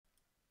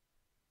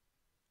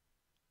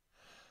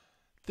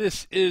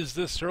This is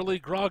the Surly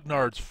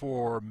Grognards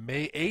for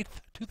May 8th,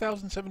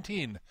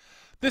 2017.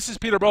 This is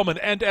Peter Bowman,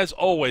 and as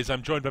always,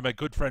 I'm joined by my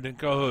good friend and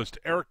co-host,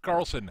 Eric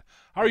Carlson.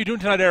 How are you doing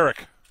tonight,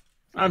 Eric?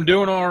 I'm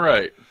doing all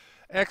right.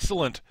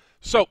 Excellent.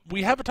 So,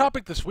 we have a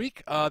topic this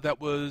week that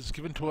was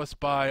given to us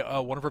by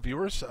one of our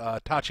viewers,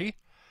 Tachi.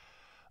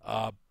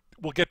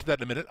 We'll get to that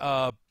in a minute.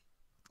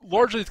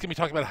 Largely, it's going to be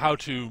talking about how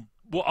to...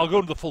 Well, I'll go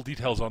into the full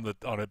details on it,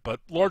 but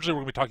largely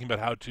we're going to be talking about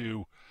how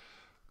to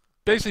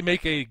basically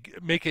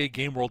make a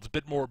game world a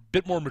bit more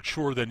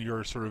mature than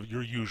your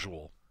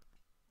usual,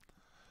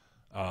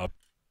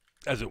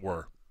 as it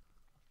were.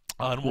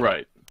 And we'll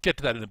Right. get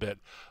to that in a bit.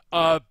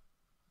 But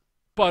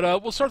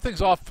we'll start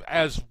things off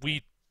as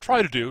we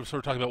try to do, sort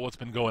of talking about what's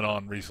been going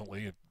on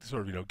recently,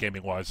 sort of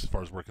gaming wise as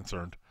far as we're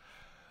concerned.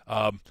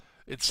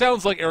 It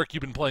sounds like, Eric, you've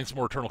been playing some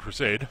more Eternal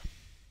Crusade.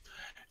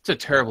 It's a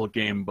terrible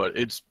game, but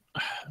it's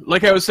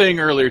like I was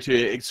saying earlier to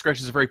you, it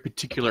scratches a very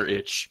particular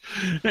itch.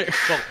 Well,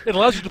 it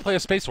allows you to play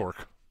a space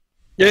orc.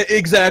 Yeah,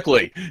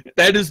 exactly.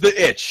 That is the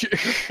itch.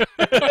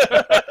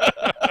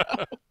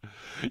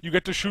 You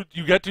get to shoot.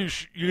 You get to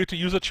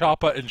use a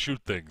choppa and shoot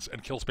things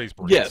and kill space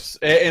marines. Yes,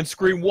 and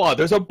scream wah.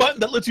 There's a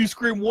button that lets you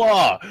scream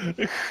wah.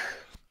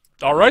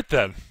 All right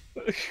then.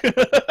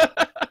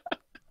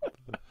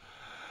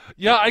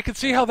 Yeah, I can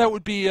see how that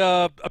would be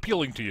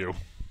appealing to you.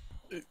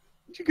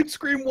 You can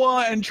scream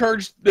wah and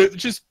charge.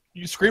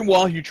 You scream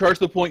wah. You charge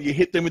the point. You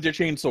hit them with your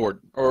chainsword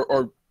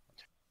or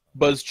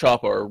buzz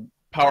choppa or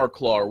power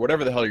claw or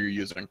whatever the hell you're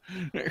using.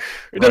 It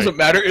doesn't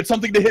matter. It's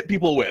something to hit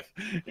people with.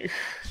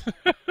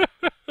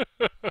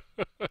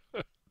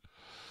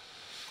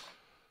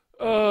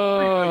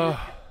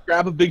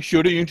 Grab a big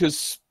shooter, you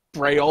just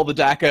spray all the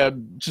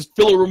DACA, just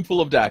fill a room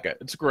full of DACA.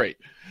 It's great.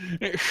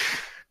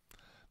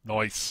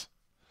 Nice.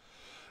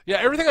 Yeah,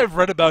 everything I've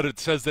read about it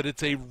says that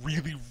it's a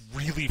really,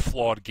 really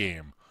flawed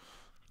game.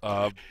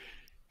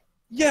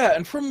 Yeah,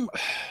 and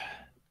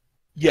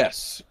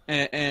yes,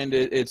 and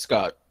it's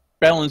got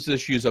balance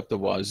issues up the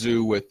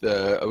wazoo with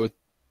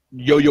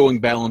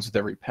yo-yoing balance with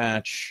every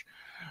patch.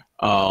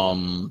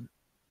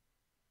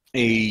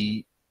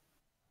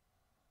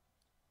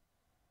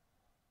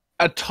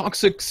 A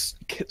toxic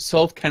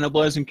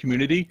self-cannibalizing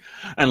community,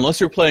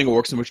 unless you're playing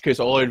orcs, in which case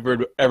all it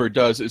ever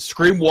does is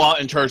scream wah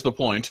and charge the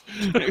point.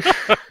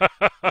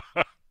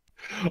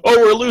 Oh,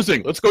 we're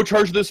losing. Let's go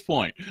charge this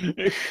point.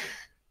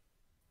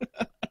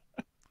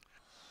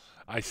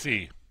 I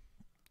see.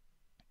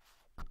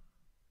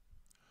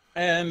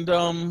 And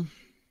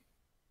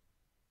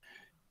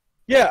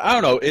yeah, I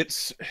don't know.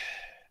 It's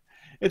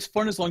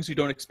fun as long as you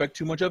don't expect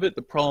too much of it.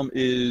 The problem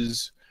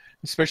is,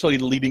 especially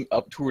leading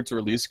up towards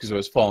release, because I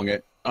was following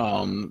it,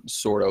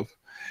 sort of,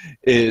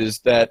 is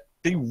that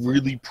they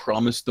really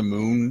promised the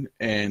moon,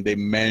 and they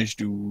managed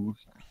to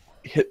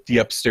hit the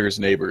upstairs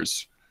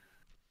neighbors.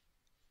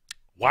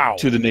 Wow.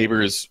 To the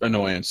neighbors'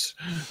 annoyance.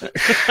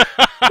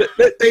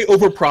 They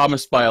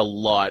overpromised by a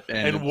lot.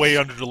 And way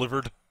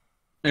underdelivered.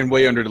 And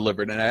way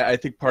underdelivered. And I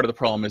think part of the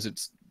problem is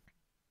it's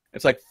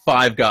like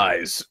 5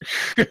 guys,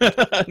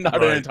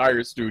 not an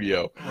entire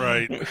studio.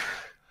 Right.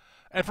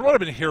 And from what I've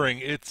been hearing,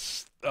 it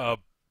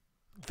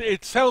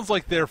sounds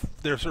like their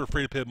sort of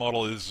free-to-play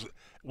model is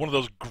one of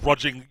those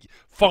grudging,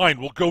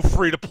 fine, we'll go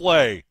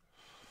free-to-play.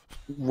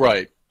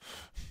 Right.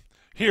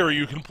 Here,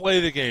 you can play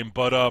the game,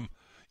 but,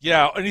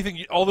 yeah,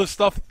 all this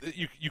stuff,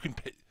 you can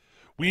pay.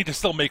 We need to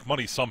still make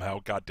money somehow,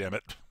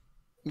 goddammit.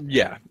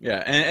 Yeah,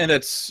 and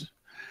there's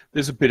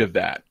a bit of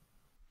that.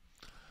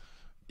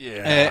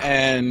 Yeah.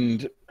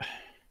 And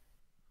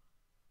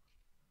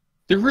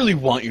they really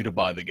want you to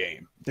buy the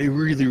game. They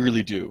really,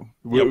 really do.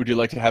 Yep. Would you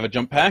like to have a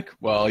jump pack?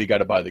 Well, you got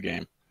to buy the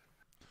game.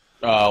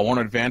 Want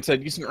to advance at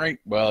a decent rate?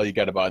 Well, you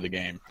got to buy the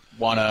game.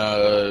 Want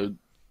to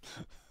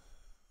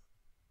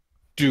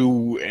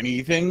do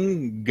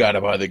anything? Got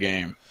to buy the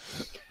game.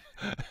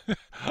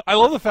 I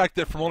love the fact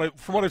that from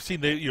what I've seen,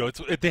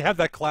 they have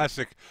that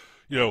classic,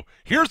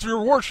 here's the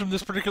rewards from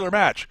this particular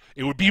match.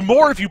 It would be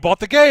more if you bought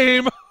the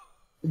game.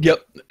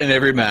 Yep, in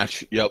every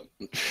match. Yep.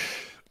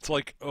 It's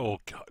like, oh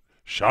god,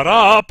 shut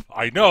up!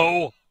 I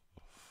know.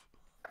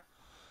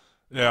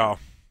 Yeah,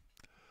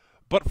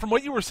 but from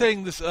what you were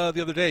saying the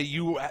other day,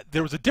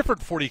 there was a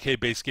different 40K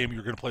based game you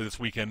were going to play this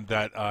weekend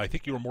that I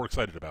think you were more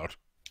excited about.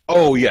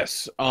 Oh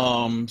yes.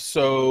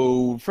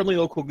 So friendly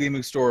local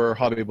gaming store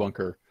Hobby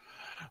Bunker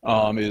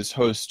is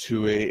host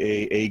to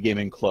a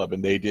gaming club,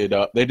 and they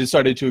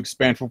decided to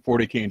expand from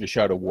 40K into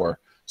Shadow War.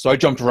 So I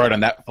jumped right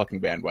on that fucking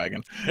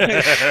bandwagon.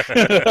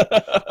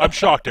 I'm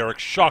shocked, Eric.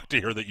 Shocked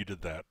to hear that you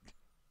did that.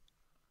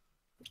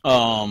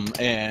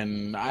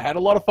 And I had a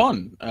lot of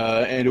fun.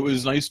 And it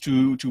was nice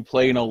to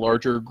play in a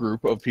larger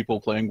group of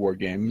people playing war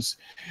games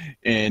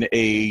in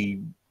a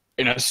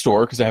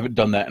store, because I haven't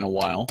done that in a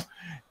while.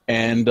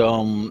 And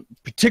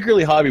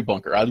particularly Hobby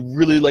Bunker. I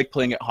really like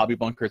playing at Hobby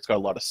Bunker. It's got a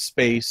lot of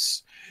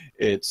space.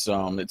 It's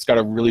got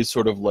a really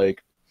sort of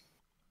like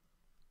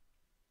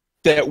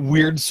that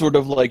weird sort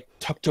of like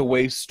tucked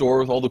away store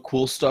with all the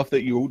cool stuff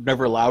that you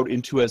never allowed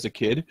into as a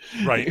kid.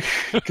 Right.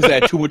 Because they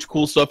had too much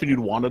cool stuff and you'd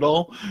want it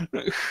all.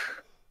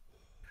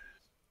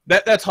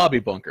 That's Hobby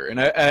Bunker, and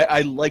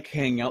I like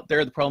hanging out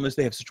there. The problem is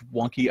they have such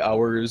wonky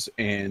hours,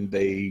 and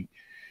they're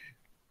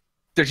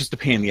just a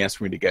pain in the ass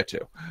for me to get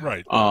to.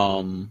 Right.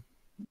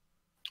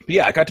 But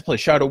yeah, I got to play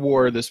Shadow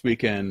War this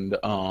weekend.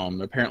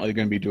 Apparently, they're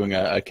going to be doing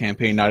a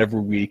campaign not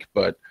every week,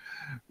 but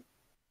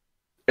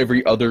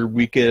every other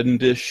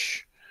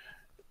weekend-ish.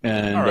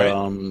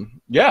 And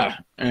yeah,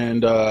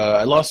 and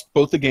I lost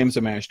both the games I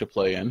managed to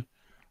play in.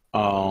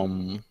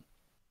 One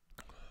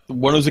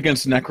was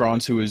against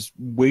Necrons, who is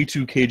way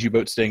too cagey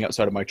about staying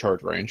outside of my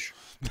charge range.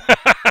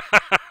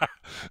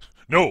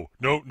 No.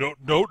 Well,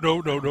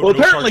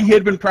 apparently he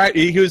had been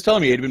he was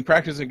telling me he had been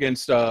practicing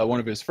against one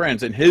of his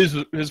friends, and his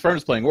friend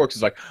was playing orcs.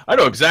 He's like, I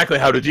know exactly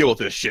how to deal with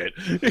this shit.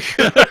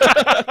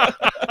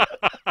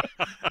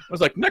 I was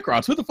like,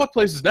 Necrons? Who the fuck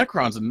plays as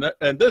Necrons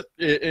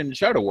in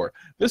Shadow War?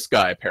 This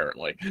guy,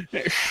 apparently.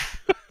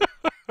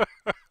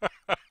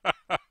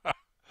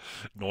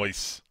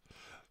 Nice.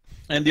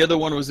 And the other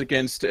one was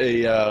against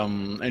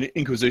an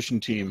Inquisition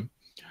team,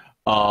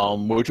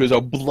 which was a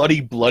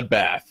bloody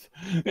bloodbath.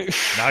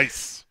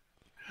 Nice.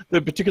 The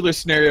particular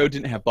scenario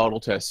didn't have bottle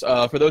tests.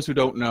 For those who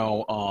don't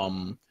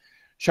know,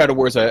 Shadow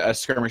War is a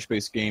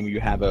skirmish-based game. You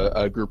have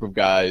a group of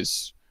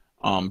guys,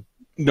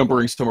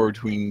 numbering somewhere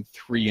between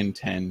 3 and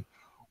 10,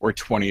 or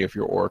 20 if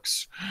you're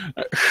orcs.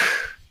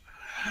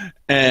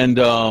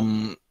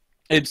 And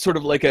it's sort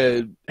of like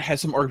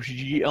has some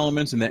RPG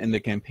elements in the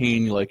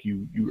campaign, like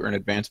you earn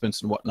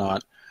advancements and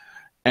whatnot.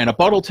 And a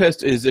bottle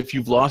test is if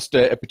you've lost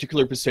a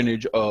particular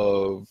percentage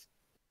of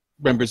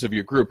members of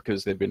your group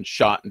because they've been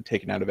shot and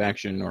taken out of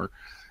action, or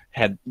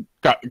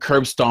got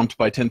curb stomped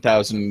by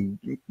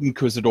 10,000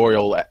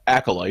 inquisitorial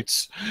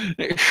acolytes.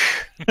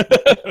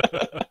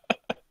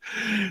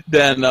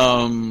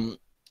 Then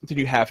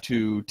you have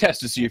to test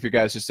to see if your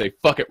guys just say,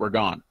 fuck it, we're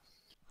gone.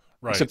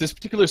 Right. Except this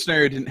particular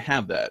scenario didn't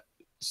have that.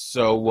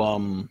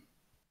 So,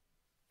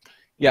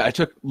 yeah, I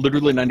took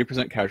literally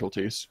 90%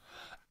 casualties.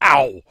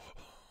 Ow!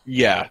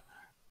 Yeah.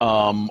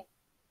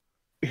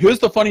 Here's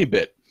the funny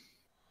bit.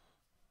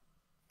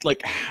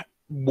 Like,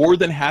 more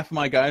than half of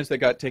my guys that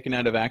got taken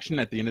out of action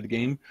at the end of the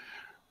game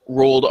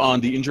rolled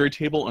on the injury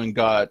table and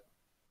got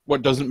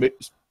what doesn't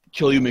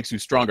kill you makes you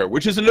stronger,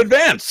 which is an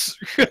advance.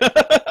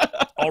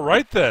 All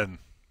right, then.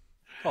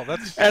 Oh,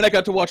 that's... And I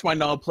got to watch my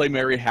knob play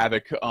Merry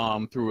Havoc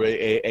through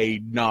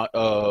a knot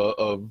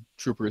of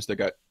troopers that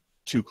got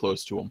too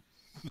close to him.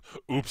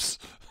 Oops.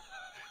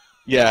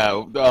 Yeah,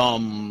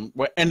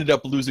 what ended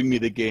up losing me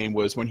the game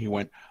was when he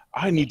went,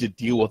 I need to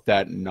deal with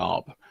that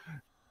knob.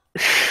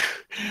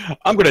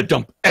 I'm going to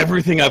dump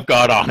everything I've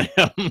got on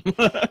him.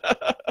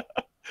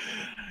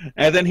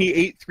 And then he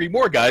ate 3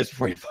 more guys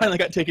before he finally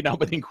got taken out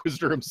by the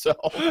Inquisitor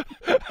himself.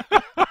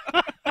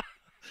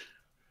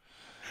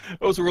 It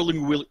was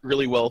rolling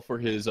really well for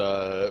his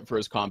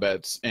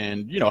combats,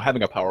 and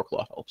having a power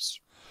claw helps.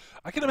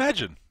 I can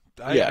imagine.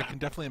 I can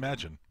definitely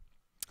imagine.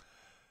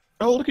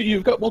 Oh, look at you!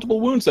 You've got multiple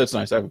wounds. That's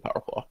nice. I have a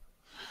power claw.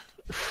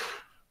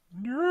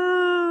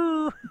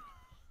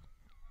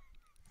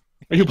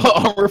 You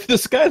bought armor for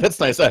this guy? That's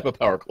nice. I have a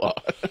power claw.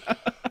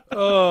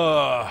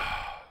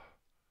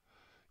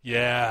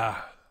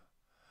 Yeah.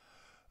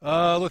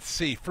 Let's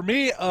see. For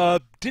me,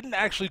 didn't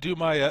actually do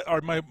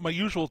my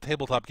usual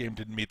tabletop game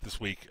didn't meet this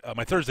week.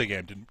 My Thursday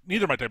game didn't.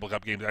 Neither of my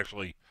tabletop games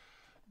actually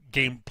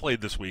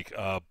played this week.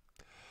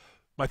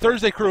 My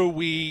Thursday crew,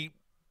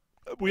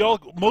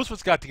 most of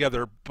us got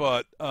together,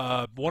 but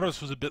one of us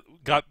was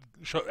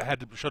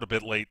showed a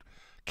bit late.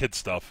 Kid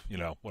stuff,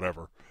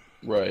 whatever.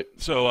 Right.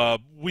 So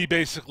we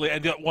basically,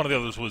 and one of the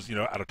others was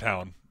out of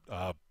town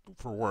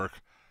for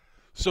work.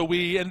 So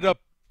we ended up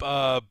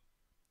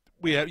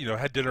we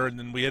had dinner, and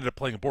then we ended up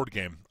playing a board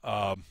game.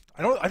 I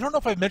don't know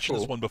if I've mentioned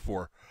this one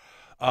before.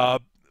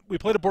 We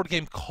played a board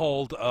game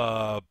called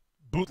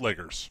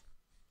Bootleggers.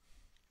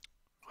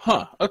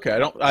 Huh. Okay.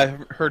 I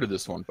haven't heard of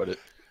this one, but it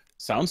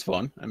sounds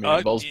fun. I mean, it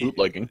involves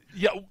bootlegging.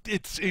 Yeah,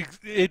 it's.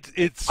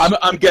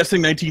 I'm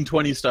guessing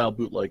 1920s style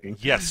bootlegging.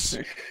 Yes.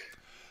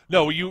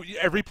 No,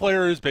 every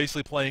player is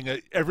basically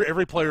playing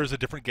every player is a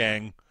different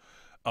gang,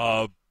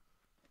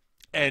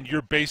 and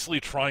you're basically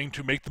trying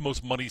to make the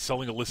most money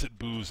selling illicit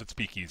booze at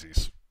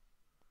speakeasies.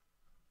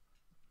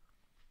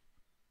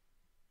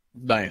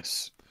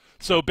 Nice.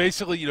 So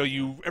basically,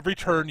 every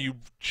turn you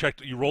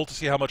roll to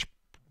see how much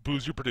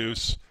booze you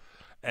produce,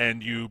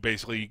 and you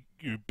basically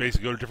go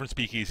to different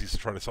speakeasies to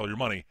try to sell your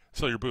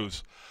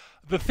booze.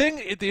 The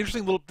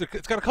interesting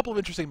it's got a couple of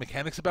interesting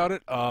mechanics about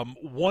it.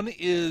 One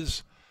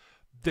is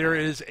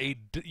there's a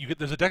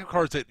deck of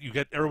cards that you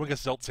get. Everyone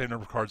gets dealt the same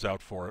number of cards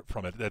out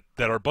from it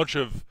that are a bunch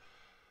of.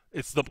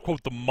 It's the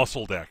quote the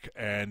muscle deck,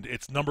 and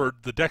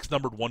the deck's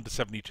numbered 1 to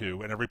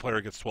 72, and every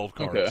player gets 12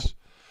 cards. Okay.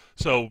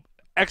 So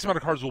X amount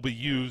of cards will be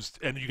used,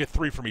 and you get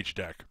 3 from each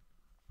deck.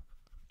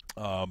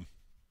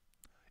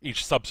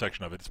 Each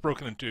subsection of it. It's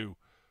broken into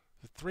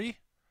 3.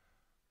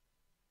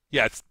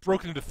 Yeah, it's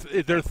broken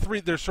into there are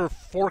 3. There's sort of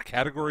 4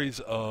 categories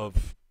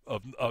of.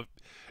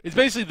 It's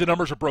basically the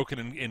numbers are broken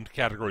in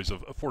categories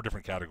of 4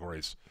 different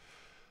categories,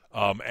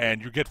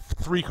 and you get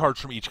 3 cards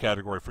from each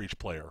category for each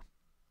player.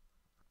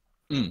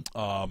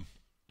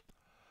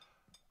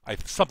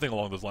 Something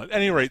along those lines. At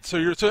any rate, so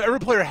every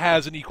player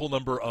has an equal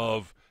number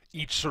of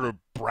each sort of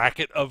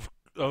bracket of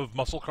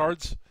muscle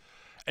cards,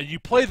 and you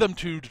play them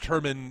to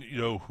determine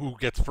who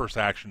gets first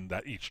action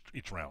that each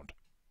round.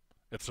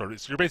 So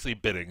you're basically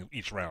bidding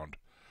each round,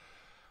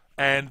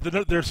 and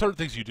there are certain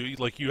things you do.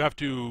 Like you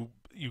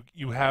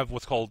have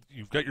what's called,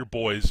 you've got your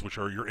boys, which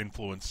are your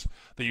influence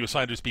that you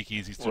assign to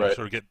speakeasies to Right.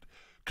 sort of get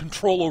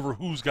control over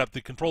who's got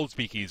the control of the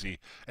speakeasy.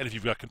 And if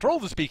you've got control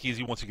of the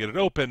speakeasy, once you get it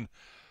open,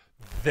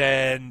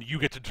 then you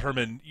get to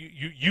determine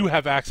you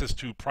have access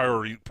to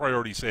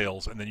priority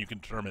sales, and then you can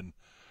determine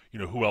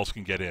who else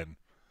can get in.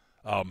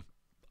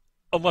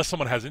 Unless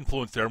someone has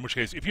influence there, in which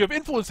case, if you have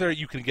influence there,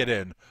 you can get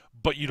in,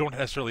 but you don't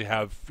necessarily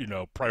have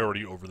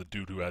priority over the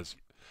dude who has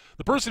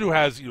the person who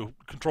has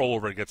control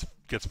over it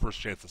gets first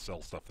chance to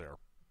sell stuff there,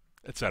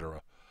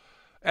 etc.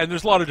 And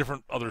there's a lot of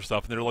different other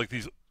stuff, and there are like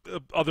these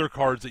other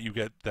cards that you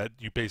get that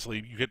you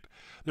get.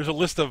 There's a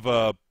list of.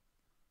 The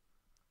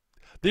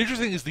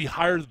interesting thing is the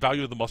higher the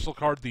value of the muscle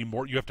card, the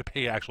more you have to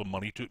pay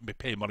money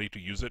to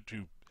use it,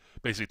 to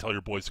basically tell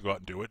your boys to go out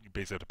and do it. You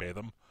basically have to pay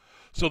them.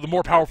 So the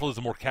more powerful it is,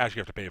 the more cash you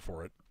have to pay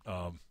for it.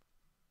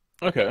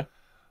 Okay.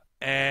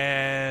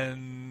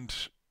 And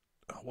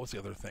what was the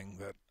other thing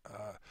that?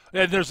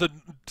 And there's a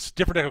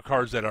different deck of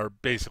cards that are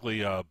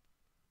basically the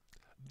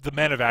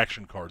men of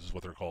action cards is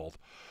what they're called,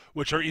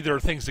 which are either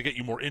things to get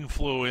you more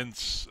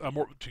influence,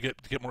 to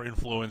get more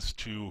influence,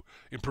 to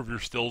improve your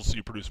stills so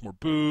you produce more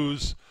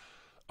booze,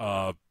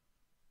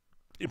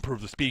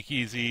 improve the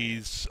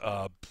speakeasies,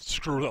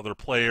 screw with other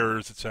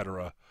players,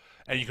 etc.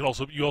 And you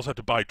also have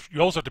to buy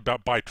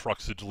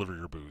trucks to deliver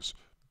your booze.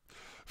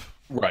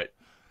 Right.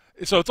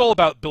 So it's all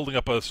about building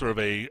up a sort of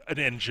an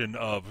engine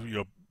of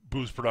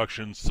booze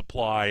production,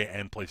 supply,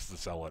 and places to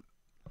sell it.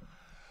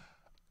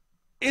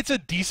 It's a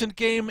decent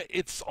game.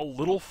 It's a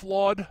little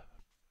flawed,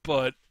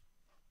 but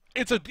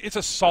it's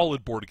a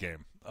solid board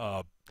game,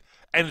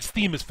 and its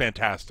theme is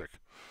fantastic.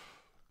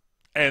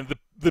 And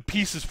the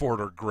pieces for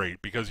it are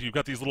great because you've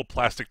got these little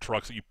plastic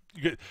trucks that you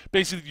get.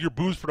 Basically, your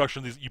booze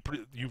production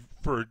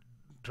for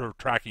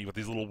tracking with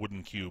these little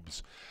wooden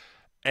cubes,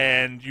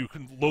 and you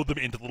can load them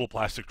into little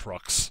plastic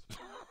trucks.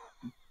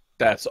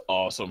 That's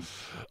awesome.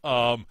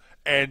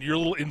 And your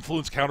little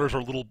influence counters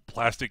are little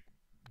plastic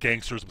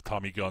gangsters with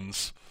Tommy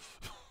guns.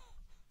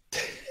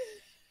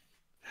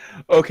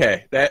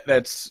 Okay,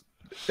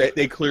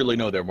 they clearly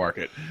know their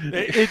market.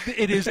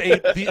 It is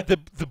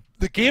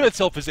the game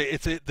itself is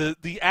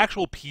the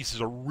actual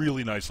pieces are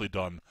really nicely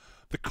done.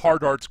 The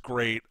card art's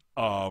great.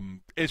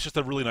 It's just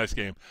a really nice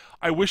game.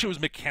 I wish it was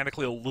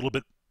mechanically a little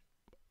bit.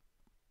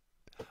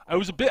 I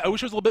wish it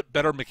was a little bit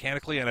better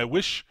mechanically, and I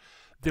wish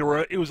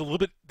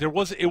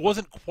it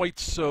wasn't quite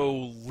so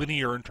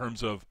linear in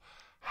terms of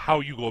how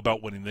you go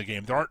about winning the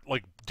game. There aren't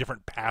like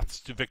different paths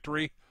to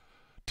victory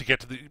to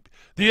get to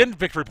the end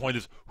victory point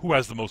is who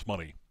has the most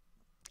money.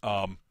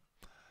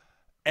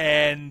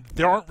 And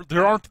there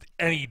aren't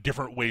any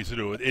different ways to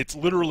do it. It's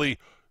literally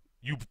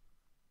you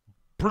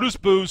produce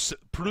booze,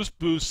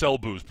 sell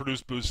booze,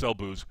 produce booze, sell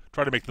booze.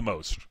 Try to make the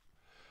most.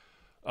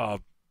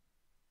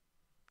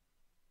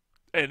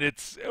 And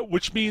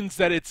which means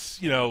that it's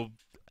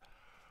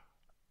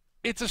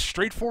it's a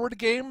straightforward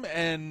game,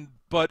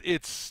 but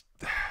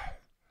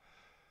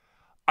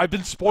I've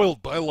been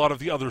spoiled by a lot of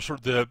the other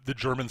sort of the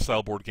German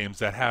style board games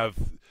that have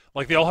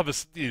they all have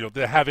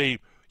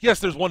yes,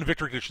 there's one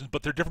victory condition,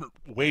 but there are different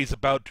ways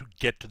about to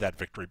get to that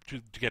victory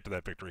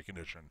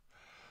condition.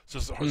 So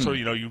it's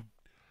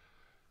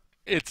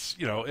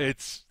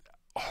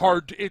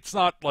hard. It's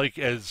not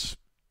as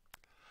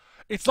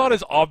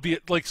obvious.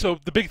 So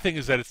the big thing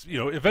is that it's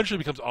eventually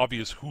becomes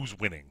obvious who's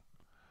winning.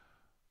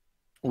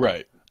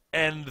 Right.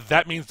 And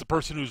that means the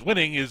person who's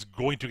winning is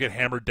going to get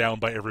hammered down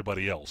by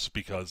everybody else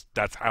because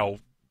that's how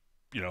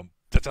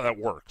that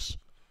works.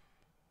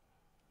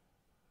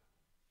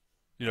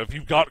 If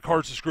you've got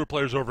cards to screw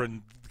players over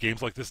and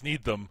games like this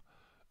need them,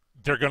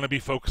 they're going to be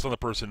focused on the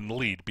person in the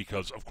lead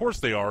because, of course,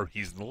 they are.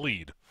 He's in the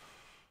lead.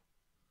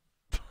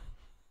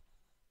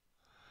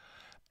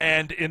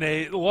 And in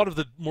a lot of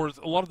the sort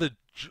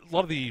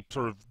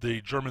of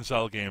the German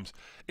style games,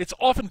 it's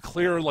often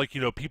clear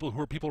people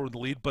who are in the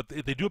lead, but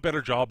they do a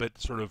better job at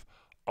sort of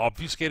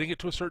obfuscating it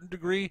to a certain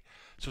degree.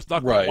 So it's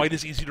not Right. quite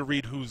as easy to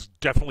read who's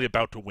definitely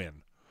about to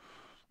win.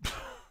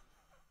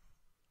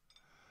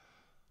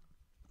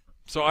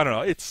 So I don't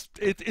know. It's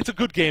a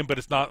good game, but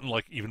it's not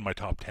in even my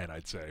top 10,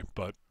 I'd say.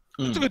 But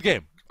it's a good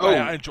game. Oh,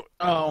 I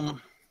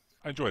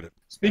enjoyed it.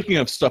 Speaking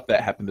of stuff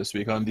that happened this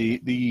week on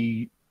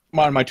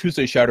on my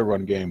Tuesday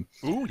Shadowrun game.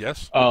 Ooh,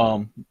 yes.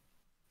 I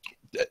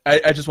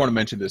just want to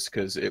mention this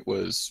because it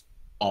was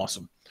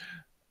awesome.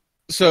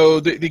 So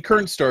the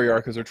current story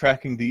arc is they're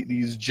tracking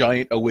these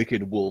giant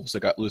awakened wolves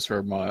that got loose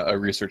from a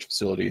research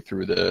facility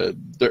through their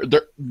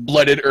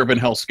blooded urban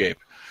hellscape.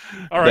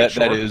 All right,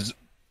 that is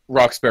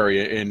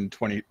Roxbury in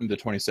the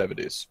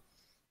 2070s.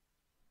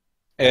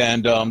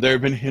 And there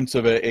have been hints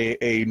of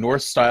a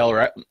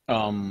Norse-style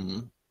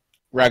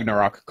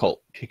Ragnarok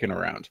cult kicking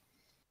around.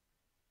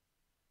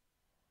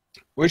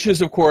 Which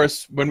is, of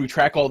course, when we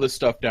track all this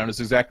stuff down, is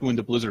exactly when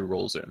the Blizzard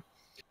rolls in.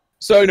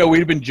 So,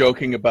 we'd been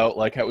joking about,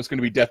 like, how it was going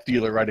to be Death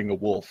Dealer riding a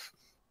wolf.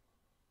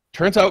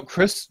 Turns out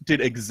Chris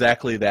did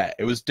exactly that.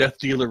 It was Death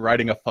Dealer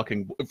riding a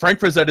fucking... Frank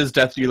Frazetta's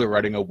Death Dealer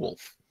riding a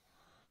wolf.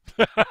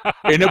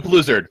 In a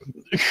blizzard.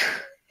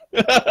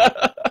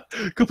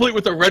 Complete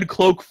with a red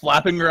cloak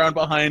flapping around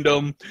behind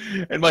him.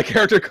 And my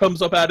character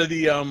comes up out of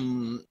the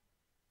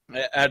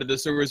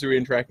sewers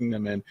we're tracking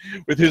them in,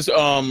 with his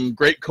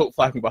great coat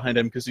flapping behind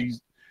him because he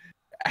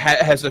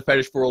has a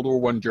fetish for World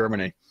War I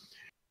Germany.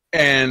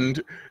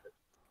 And,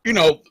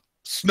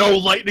 snow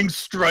lightning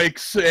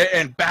strikes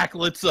and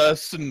backlits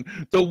us, and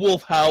the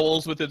wolf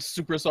howls with its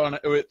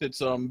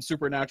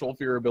supernatural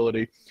fear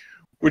ability,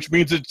 which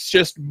means it's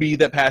just me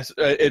that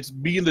it's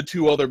me and the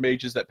two other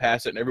mages that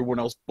pass it, and everyone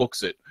else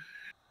books it.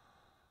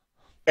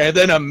 And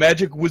then a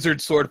magic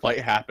wizard sword fight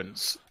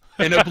happens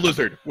in a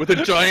blizzard with a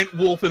giant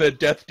wolf and a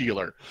Death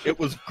Dealer. It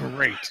was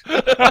great.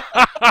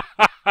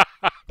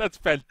 That's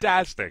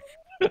fantastic.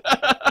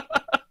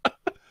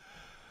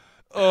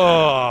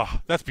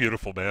 Oh, that's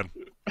beautiful, man.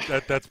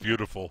 That's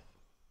beautiful.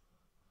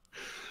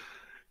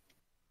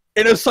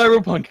 In a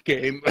cyberpunk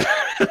game.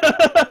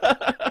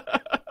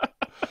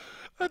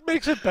 That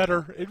makes it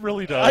better. It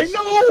really does. I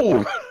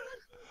know!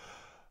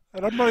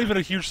 And I'm not even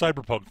a huge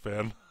cyberpunk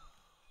fan.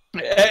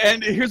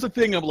 And here's the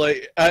thing, I'm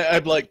like,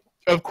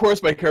 of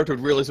course my character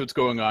would realize what's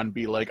going on and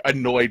be, like,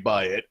 annoyed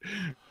by it.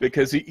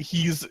 Because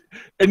he's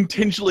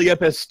intentionally a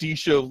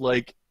pastiche of,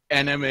 like,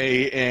 anime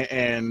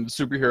and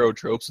superhero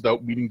tropes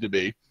without meaning to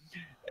be.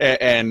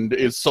 And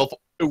is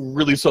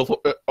really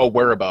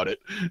self-aware about it.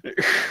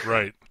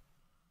 Right.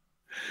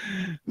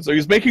 So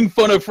he's making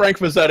fun of Frank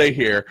Frazetta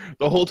here.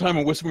 The whole time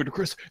I'm whispering to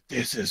Chris,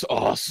 this is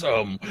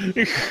awesome.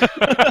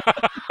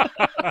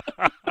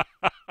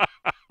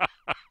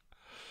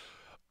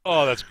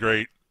 Oh, that's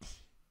great.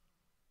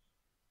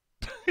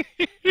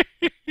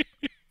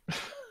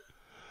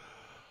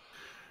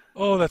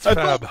 Oh, that's fab.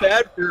 I felt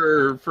bad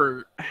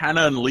for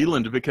Hannah and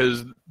Leland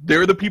because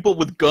they're the people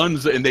with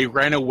guns and they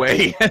ran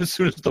away as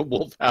soon as the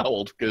wolf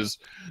howled because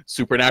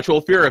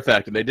supernatural fear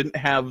effect, and they didn't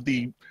have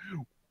the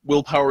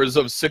willpowers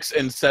of 6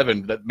 and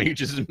 7 that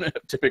mages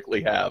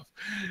typically have.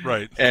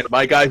 Right. And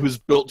my guy who's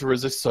built to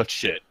resist such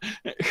shit.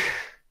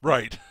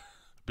 Right.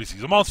 Because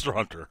he's a monster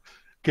hunter.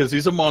 Because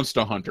he's a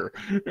monster hunter.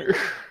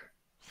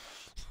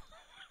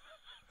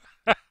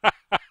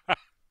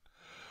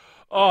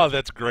 Oh,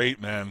 that's great,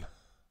 man.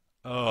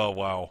 Oh,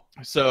 wow.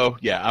 So,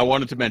 yeah, I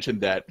wanted to mention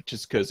that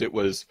just because it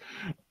was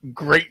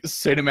great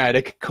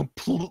cinematic,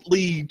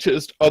 completely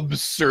just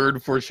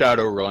absurd for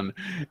Shadowrun,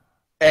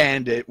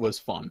 and it was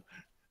fun.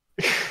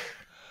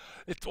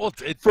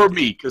 For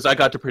me, because I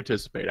got to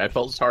participate. I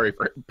felt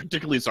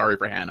particularly sorry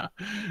for Hannah.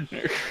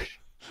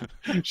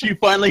 She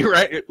finally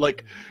ran,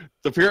 like,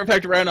 the fear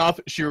effect ran off,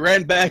 she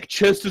ran back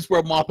just as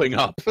we're mopping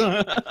up.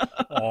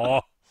 Aw.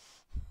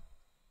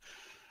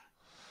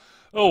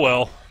 Oh,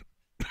 well.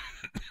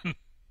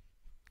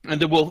 And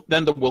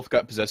then the wolf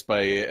got possessed by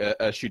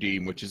a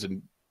Shudim, which is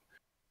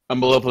a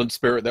malevolent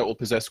spirit that will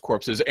possess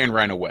corpses, and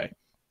ran away.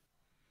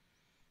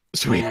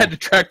 So we had to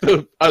track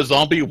a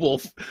zombie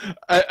wolf,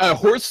 a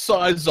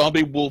horse-sized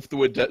zombie wolf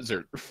through a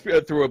desert,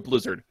 through a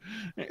blizzard.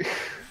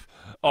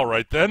 All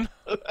right, then.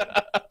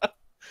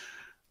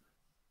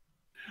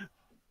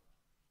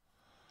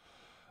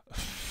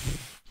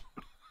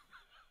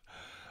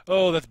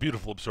 Oh, that's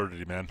beautiful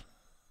absurdity, man.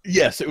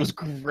 Yes, it was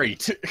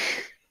great.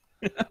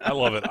 I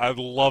love it. I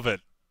love it.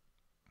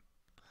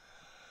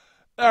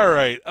 All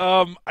right.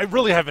 I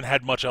really haven't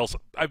had much else.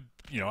 I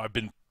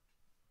haven't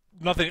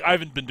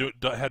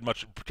had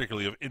much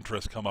particularly of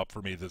interest come up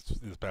for me this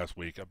past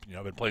week. I've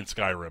been playing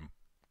Skyrim.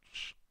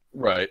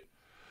 Right.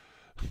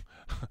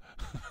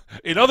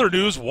 In other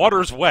news,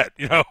 water's wet.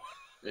 Yeah.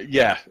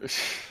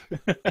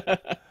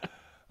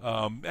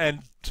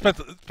 And spent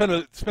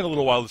a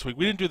little while this week.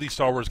 We didn't do the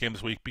Star Wars game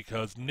this week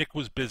because Nick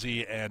was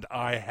busy, and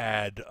I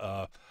had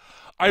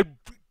I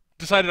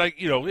decided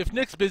if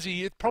Nick's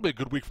busy, it's probably a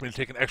good week for me to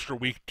take an extra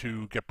week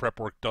to get prep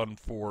work done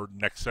for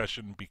next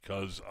session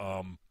because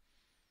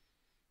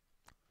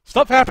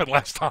stuff happened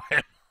last time.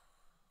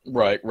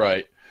 Right.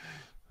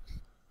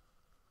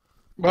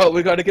 Well,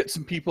 we got to get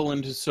some people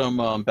into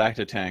some back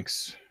to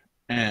tanks,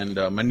 and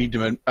I need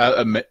to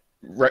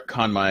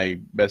retcon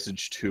my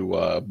message to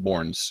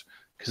Borns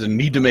because I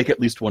need to make at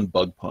least one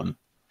bug pun.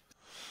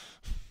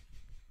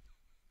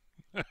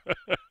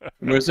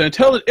 It was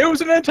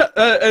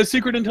a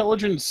secret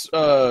intelligence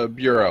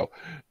bureau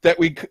that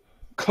we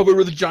covered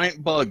with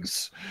giant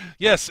bugs.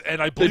 Yes,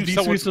 and I believe there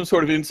needs to be some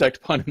sort of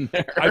insect pun in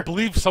there. I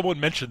believe someone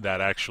mentioned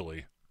that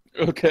actually.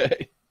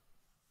 Okay.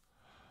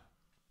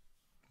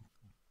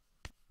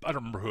 I don't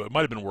remember who. It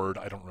might have been Word.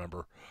 I don't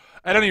remember.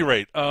 At any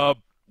rate,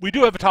 we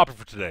do have a topic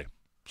for today.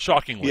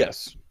 Shockingly.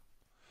 Yes.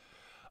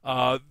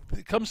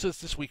 It comes to us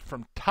this week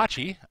from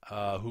Tachi,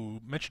 who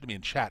mentioned to me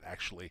in chat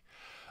actually.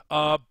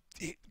 So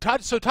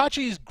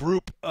Tachi's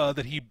group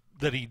that he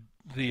the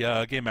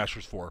game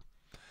master's for,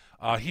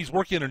 he's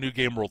working in a new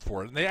game world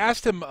for it, and they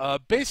asked him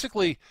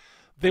basically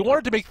they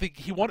wanted him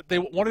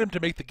to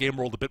make the game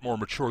world a bit more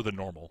mature than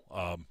normal.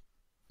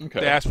 Okay.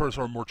 They asked for a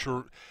sort of more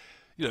mature.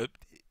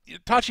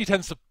 Tachi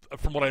tends to,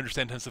 from what I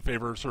understand, tends to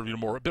favor sort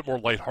of a bit more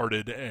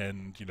lighthearted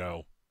and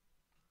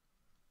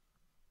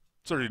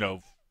sort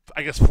of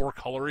I guess four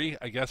colory.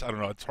 I guess I don't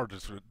know. It's hard to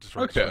sort of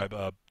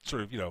describe.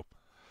 Sort of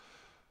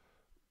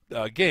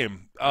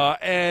game.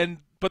 And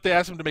but they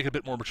asked him to make it a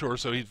bit more mature,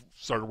 so he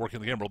started working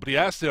on the game world. But he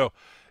asked, if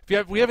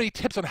we have any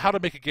tips on how to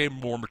make a game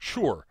more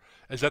mature,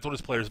 as that's what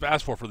his players have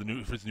asked for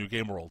his new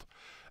game world.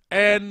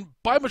 And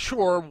by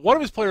mature, one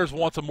of his players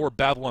wants a more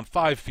Babylon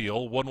 5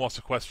 feel, one wants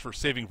a quest for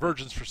saving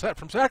virgins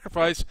from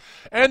sacrifice,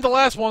 and the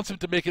last wants him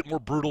to make it more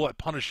brutal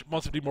wants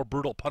him to be more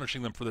brutal at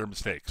punishing them for their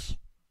mistakes.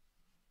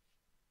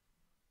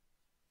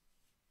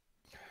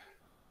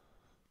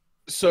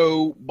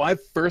 So my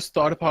first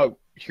thought about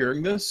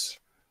hearing this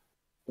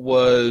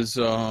was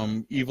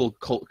evil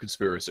cult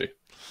conspiracy.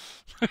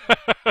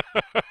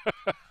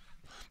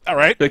 All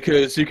right.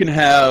 Because you can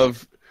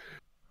have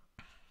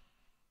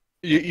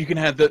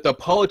the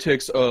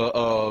politics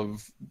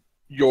of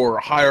your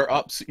higher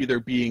ups either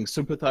being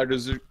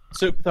sympathizers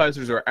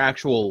or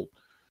actual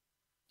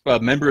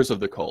members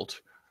of the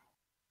cult.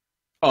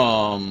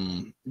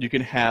 You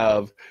can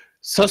have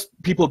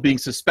people being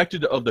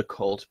suspected of the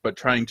cult, but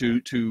trying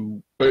to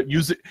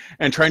use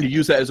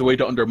that as a way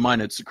to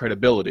undermine its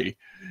credibility.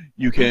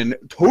 You can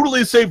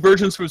totally save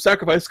virgins from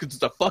sacrifice because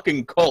it's a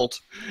fucking cult.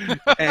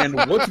 And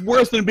what's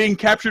worse than being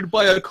captured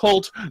by a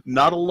cult?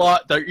 Not a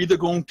lot. They're either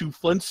going to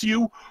flinch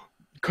you,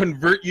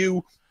 convert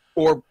you,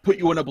 or put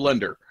you in a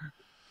blender,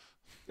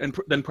 and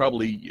then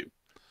probably eat you.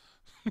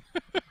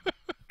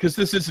 Because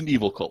this is an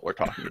evil cult we're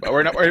talking about.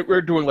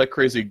 We're doing like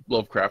crazy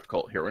Lovecraft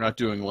cult here. We're not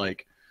doing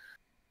like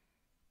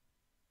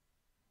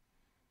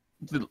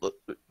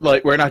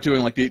we're not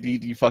doing like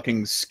the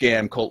fucking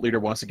scam cult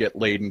leader wants to get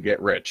laid and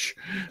get rich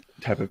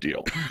type of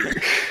deal.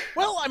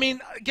 Well, I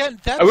mean, again,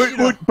 that's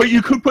but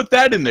you could put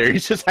that in there. He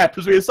just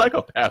happens to be a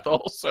psychopath,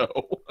 also.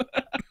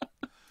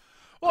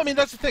 Well, I mean,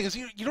 that's the thing is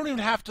you don't even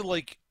have to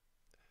like.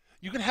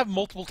 You can have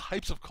multiple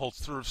types of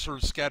cults sort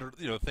of scattered,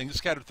 things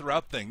scattered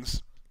throughout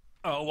things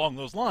along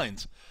those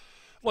lines,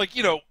 like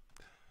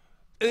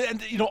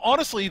and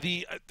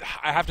honestly,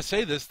 I have to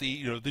say this,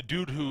 the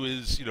dude who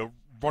is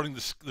running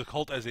the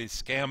cult as a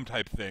scam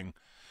type thing,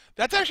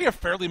 that's actually a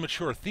fairly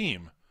mature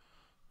theme,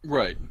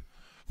 right?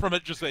 From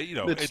it, just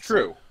it's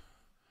true.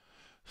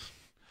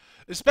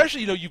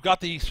 Especially, you've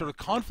got the sort of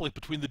conflict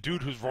between the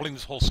dude who's running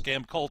this whole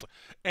scam cult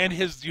and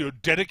his,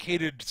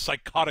 dedicated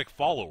psychotic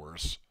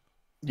followers.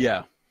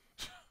 Yeah.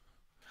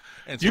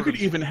 And you could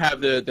even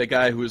have the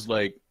guy who is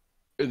like,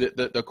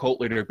 the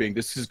cult leader being,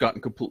 this has gotten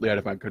completely out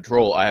of my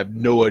control. I have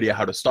no idea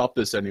how to stop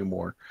this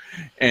anymore.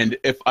 And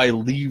if I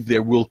leave, they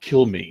will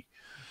kill me.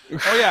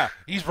 Oh, yeah.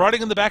 He's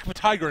riding in the back of a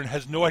tiger and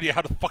has no idea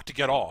how the fuck to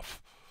get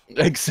off.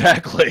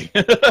 Exactly.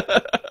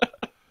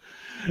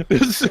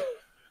 This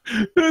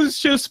is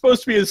just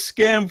supposed to be a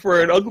scam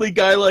for an ugly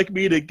guy like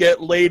me to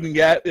get laid and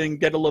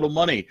get a little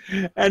money.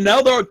 And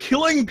now they're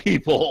killing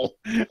people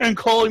and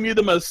calling me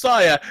the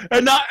Messiah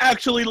and not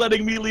actually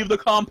letting me leave the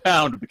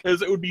compound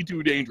because it would be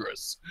too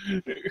dangerous.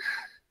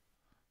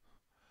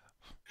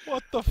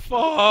 What the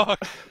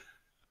fuck?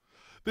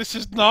 This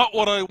is not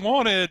what I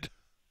wanted.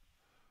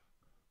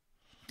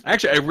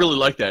 Actually, I really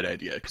like that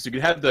idea because you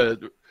could have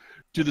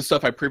do the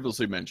stuff I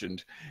previously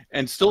mentioned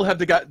and still have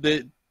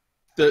the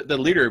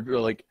leader be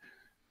like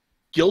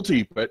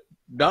guilty, but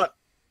not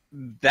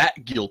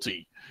that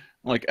guilty.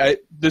 Like,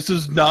 this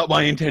is not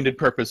my intended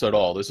purpose at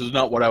all. This is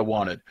not what I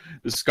wanted.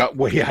 This got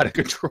way out of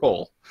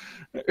control.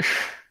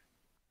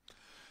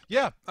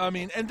 Yeah, I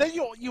mean, and then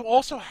you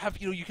also have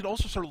you can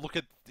also sort of look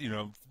at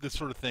this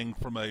sort of thing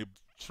from a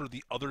sort of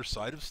the other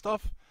side of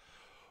stuff,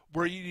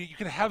 where you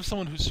can have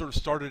someone who sort of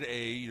started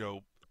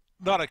a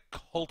not a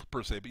cult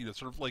per se, but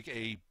sort of like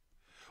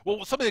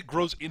something that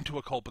grows into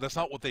a cult, but that's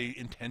not what they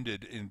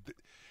intended.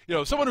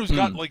 Someone who's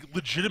got like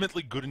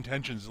legitimately good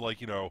intentions, like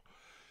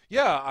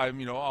yeah,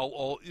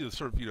 I'll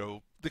sort of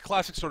the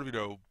classic sort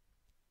of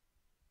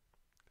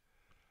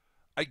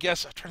I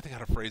guess I'm trying to think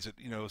how to phrase it,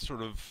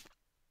 sort of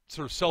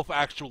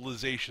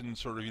self-actualization,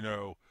 sort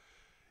of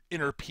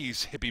inner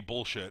peace hippie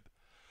bullshit,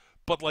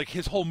 but like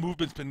his whole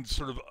movement's been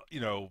sort of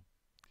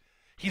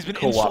he's been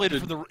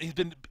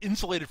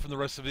insulated from the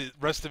rest of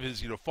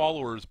his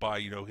followers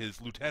by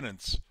his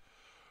lieutenants,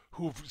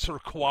 who've sort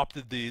of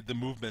co-opted the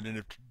movement and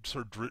have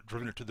sort of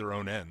driven it to their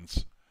own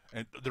ends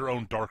and their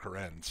own darker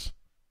ends.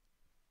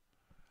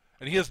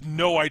 And he has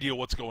no idea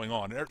what's going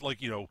on. Like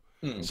so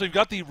you've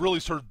got the really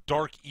sort of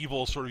dark,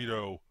 evil, sort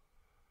of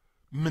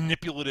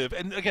manipulative.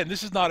 And again,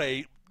 this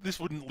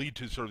wouldn't lead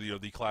to sort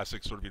of the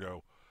classic sort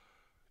of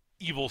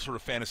evil sort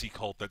of fantasy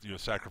cult that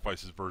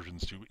sacrifices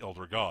virgins to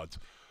elder gods.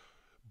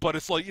 But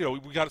it's like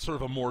we got sort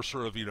of a more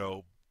sort of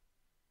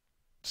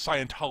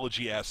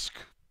Scientology-esque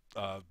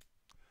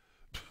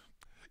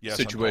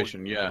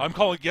situation. I'm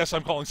calling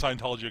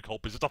Scientology a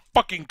cult because it's a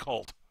fucking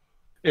cult.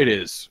 It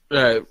is.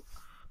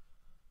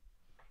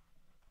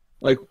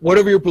 Like,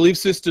 whatever your belief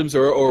systems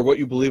or what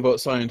you believe about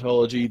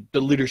Scientology,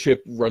 the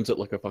leadership runs it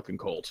like a fucking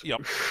cult.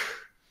 Yep.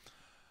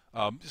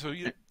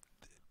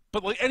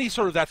 but like any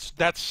sort of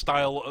that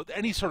style,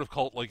 any sort of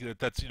cult like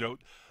that's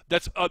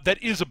that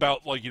is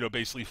about like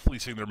basically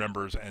fleecing their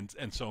members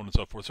and so on and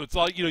so forth. So it's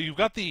like you've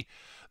got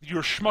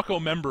your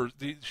schmucko members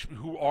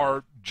who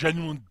are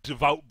genuine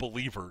devout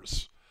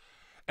believers,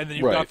 and then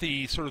you've got Right.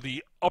 the sort of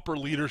the upper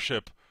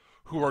leadership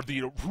who are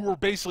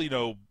basically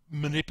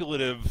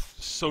manipulative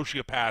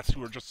sociopaths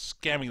who are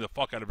just scamming the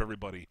fuck out of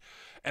everybody,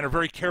 and are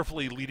very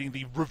carefully leading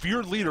the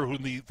revered leader who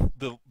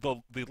the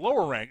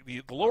lower rank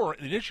the lower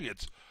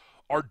initiates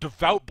are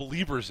devout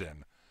believers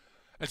in.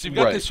 And so you've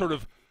got this Right. sort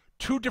of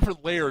two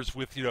different layers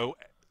with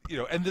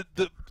and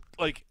the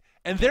like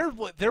and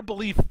their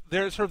belief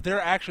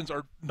their actions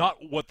are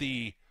not what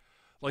the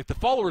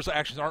followers'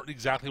 actions aren't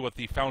exactly what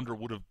the founder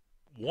would have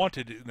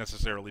wanted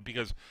necessarily,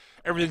 because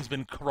everything's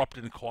been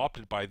corrupted and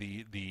co-opted by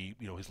the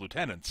his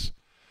lieutenants.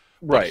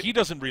 But Right. he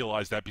doesn't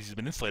realize that because he's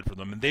been insulated from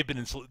them, and they've been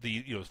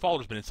his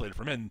followers been insulated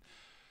from him.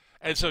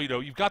 And so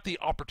you've got the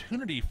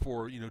opportunity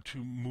for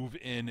to move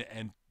in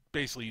and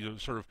basically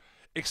sort of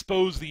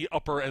expose the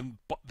upper and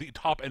the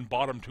top and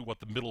bottom to what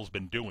the middle's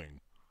been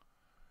doing,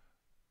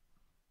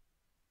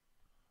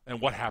 and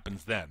what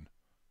happens then.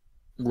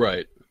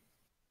 Right.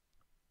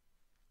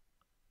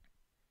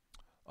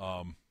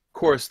 Um, Of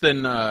course,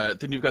 then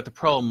you've got the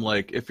problem.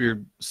 Like, if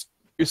you're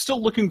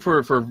still looking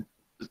for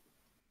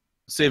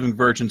saving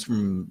virgins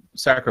from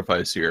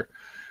sacrifice here,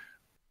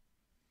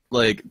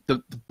 like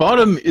the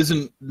bottom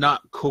isn't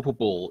not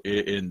culpable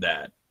in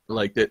that.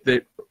 Like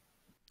they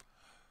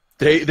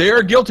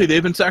are guilty.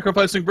 They've been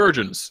sacrificing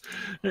virgins.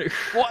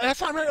 well,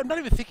 I'm not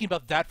even thinking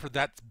about that for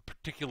that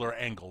particular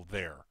angle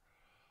there.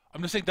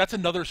 I'm just saying that's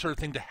another sort of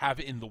thing to have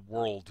in the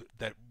world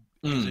that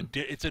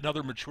it's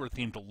another mature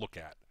theme to look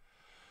at.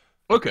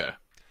 Okay.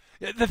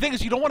 The thing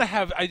is, you don't want to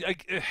have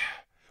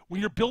when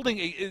you're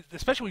building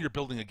especially when you're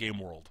building a game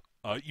world.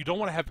 You don't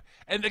want to have,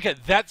 and again,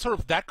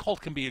 that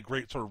cult can be a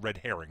great sort of red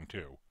herring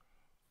too.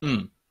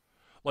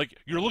 Like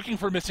you're looking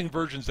for missing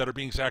virgins that are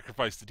being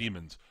sacrificed to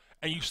demons,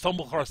 and you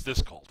stumble across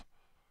this cult,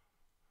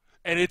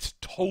 and it's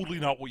totally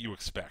not what you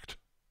expect.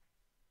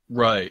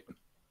 Right.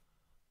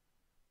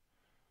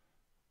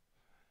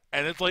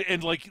 And it's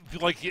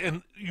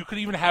and you could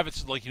even have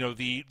it like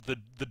the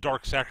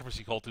dark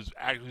sacrificey cult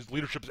whose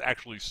leadership is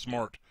actually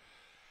smart,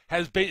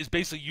 is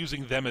basically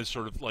using them as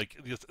sort of like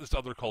this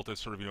other cult as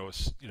sort of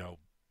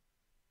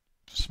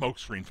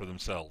smokescreen for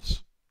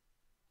themselves.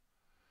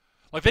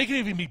 Like they can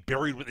even be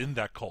buried within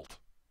that cult.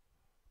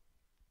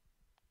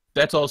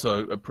 That's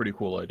also a pretty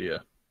cool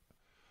idea.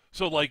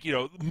 So like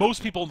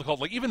most people in the cult,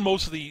 like even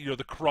most of the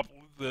the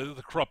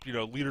corrupt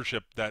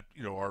leadership that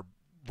are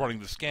running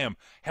the scam,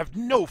 have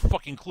no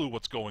fucking clue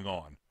what's going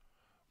on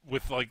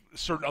with like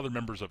certain other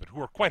members of it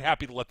who are quite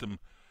happy to let them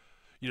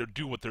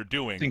do what they're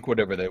doing. Think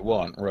whatever they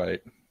want.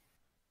 Right.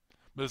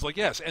 But it's like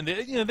yes, and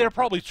they're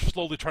probably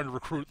slowly trying to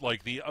recruit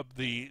like the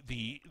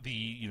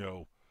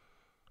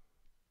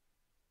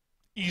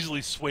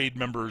easily swayed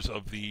members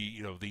of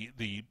the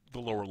the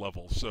lower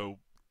levels. So,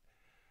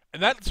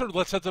 and that sort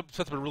of sets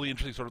up a really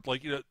interesting sort of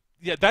like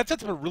that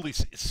sets up a really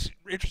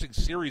interesting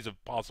series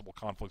of possible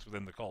conflicts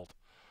within the cult.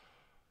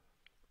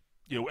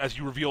 As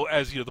you reveal,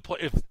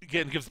 if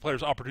again gives the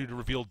players opportunity to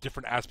reveal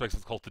different aspects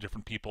of the cult to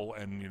different people,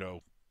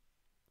 and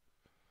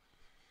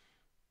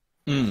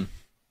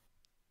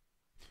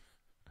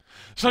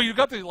So you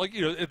got the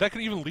that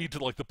could even lead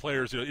to like the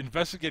players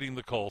investigating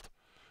the cult.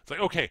 It's like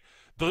okay,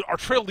 our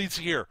trail leads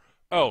here.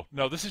 Oh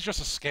no, this is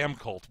just a scam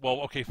cult. Well,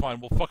 okay, fine.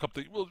 We'll fuck up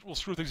we'll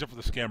screw things up for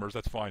the scammers.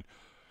 That's fine.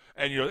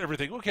 And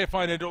everything. Okay,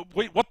 fine. And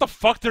wait, what the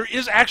fuck? There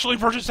is actually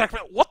virgin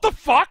sacrifice. What the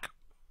fuck?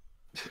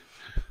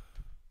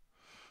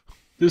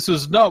 This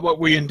is not what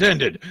we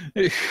intended.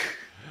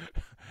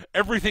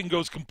 Everything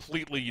goes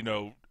completely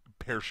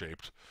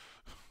pear-shaped.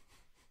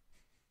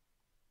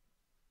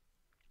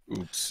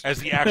 Oops. As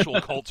the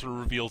actual cult sort of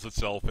reveals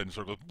itself and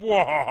sort of goes,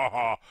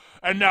 "Wahahaha!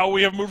 And now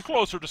we have moved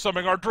closer to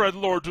summoning our dread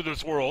lord to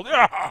this world."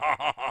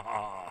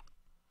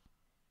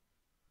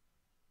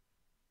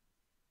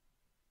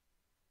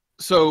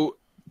 So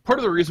part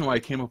of the reason why I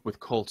came up with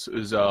cults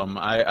is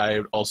I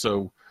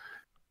also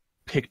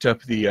picked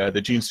up the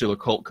Genestealer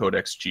Cult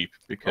Codex cheap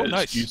because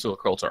nice. Genestealer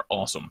cults are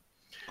awesome.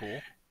 Cool.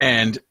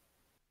 And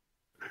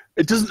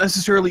it doesn't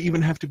necessarily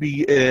even have to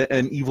be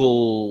an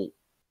evil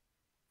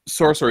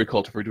sorcery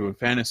cult if we're doing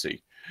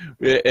fantasy.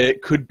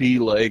 It could be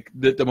like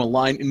the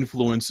malign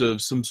influence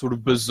of some sort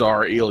of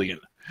bizarre alien.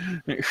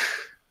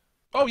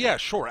 Oh yeah,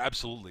 sure,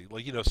 absolutely.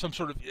 Like some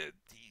sort of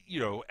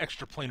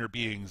extraplanar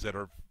beings that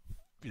are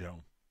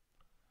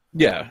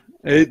Yeah,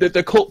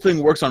 the cult thing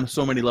works on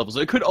so many levels.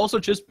 It could also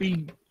just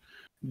be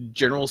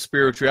general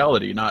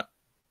spirituality.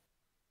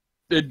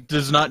 It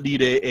does not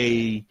need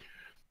a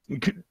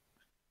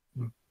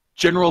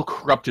general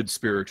corrupted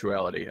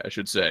spirituality, I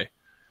should say.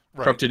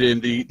 Right. Corrupted in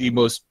the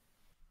most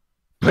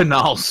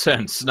banal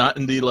sense, not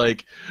in the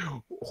like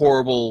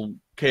horrible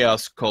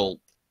chaos cult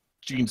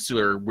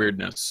Genestealer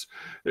weirdness.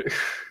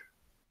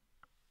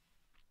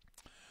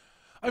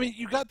 I mean,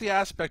 you got the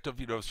aspect of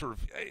sort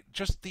of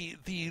just the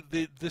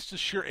this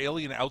just sheer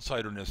alien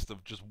outsiderness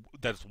of just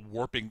that's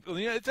warping. I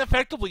mean, it's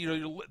effectively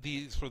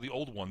the sort of the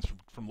old ones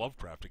from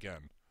Lovecraft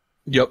again.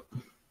 Yep.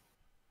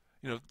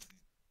 You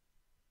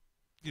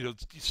know,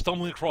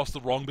 stumbling across the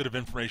wrong bit of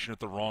information at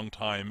the wrong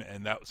time,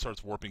 and that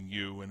starts warping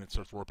you, and it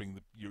starts warping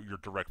your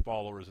direct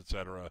followers,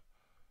 etc.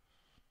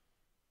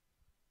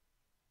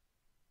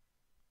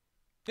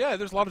 Yeah,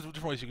 there's a lot of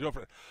different ways you can go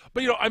for it.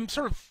 But I'm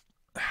sort of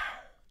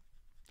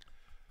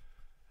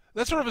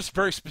that's sort of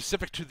very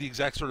specific to the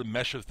exact sort of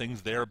mesh of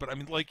things there. But I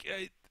mean, like,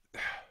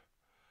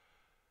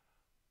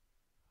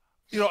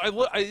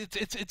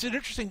 it's an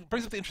interesting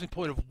brings up the interesting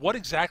point of what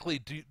exactly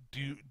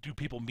do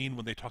people mean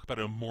when they talk about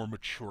a more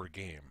mature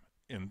game,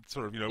 and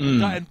sort of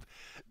and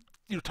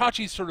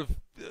Tachi's sort of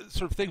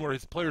thing where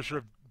his players sort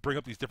of bring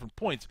up these different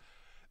points.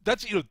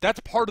 That's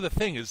that's part of the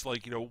thing is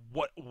like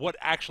what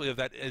actually of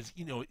that is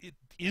it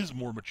is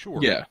more mature.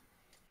 Yeah.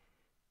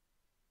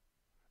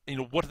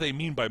 What do they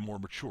mean by more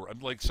mature? I'm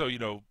like, so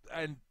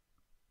and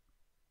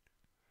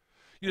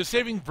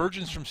saving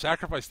virgins from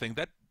sacrifice thing,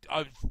 that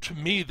to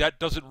me that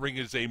doesn't ring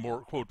as a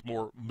more quote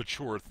more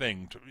mature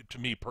thing to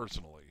me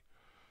personally.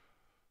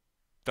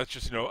 That's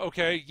just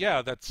okay,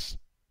 yeah, it's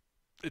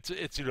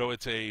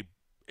a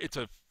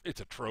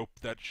trope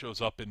that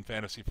shows up in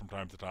fantasy from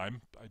time to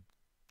time.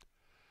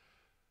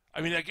 I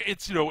mean,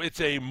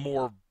 it's a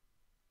more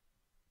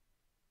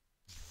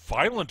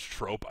violent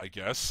trope, I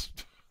guess,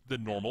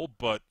 than normal,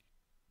 but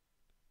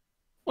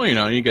Well,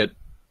 you get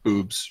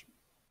boobs.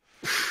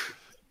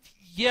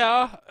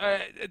 yeah,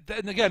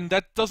 and again,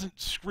 that doesn't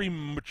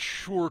scream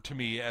mature to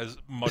me as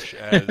much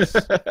as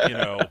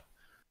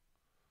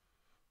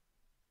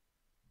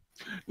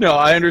No,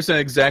 I understand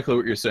exactly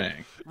what you're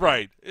saying.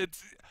 right.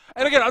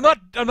 And again,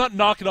 I'm not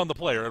knocking on the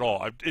player at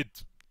all.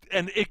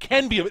 It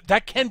can be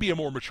that can be a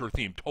more mature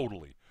theme,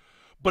 totally,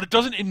 but it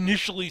doesn't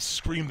initially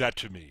scream that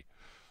to me.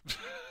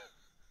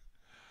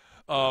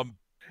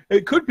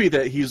 It could be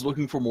that he's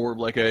looking for more of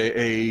like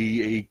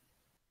a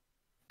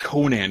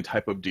Conan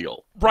type of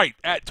deal. Right,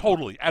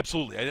 totally,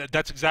 absolutely.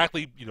 That's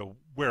exactly,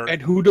 where...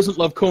 And who doesn't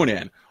love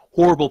Conan?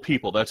 Horrible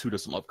people, that's who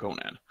doesn't love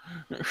Conan.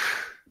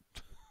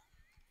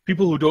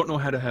 People who don't know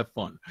how to have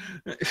fun.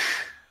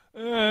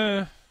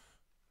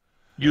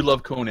 You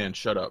love Conan,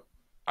 shut up.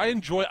 I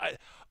enjoy...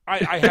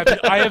 I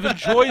have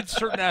enjoyed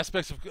certain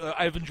aspects of...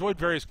 I have enjoyed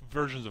various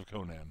versions of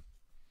Conan.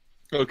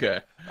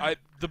 Okay.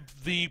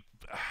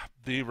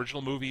 The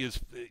original movie is,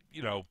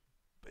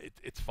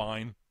 it's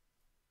fine.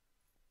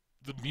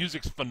 The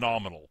music's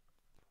phenomenal.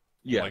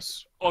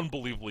 Yes. Like,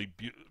 unbelievably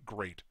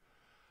great.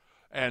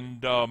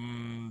 And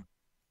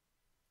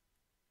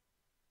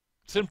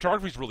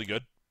cinematography's really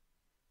good.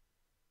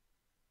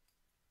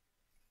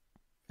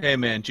 Hey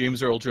man,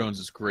 James Earl Jones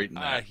is great in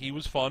that. He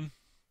was fun.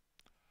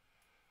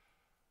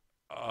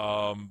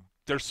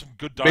 There's some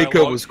good dialogue.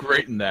 Mako was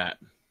great in that.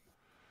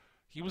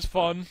 He was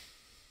fun.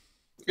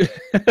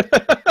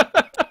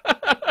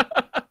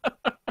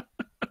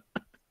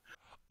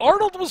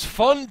 Arnold was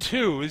fun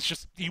too. It's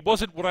just he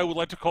wasn't what I would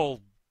like to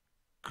call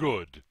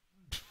good.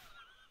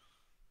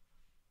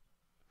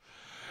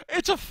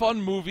 It's a fun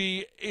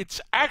movie.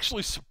 It's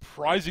actually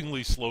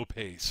surprisingly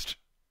slow-paced.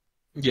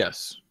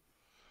 Yes.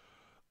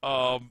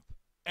 And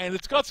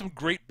it's got some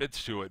great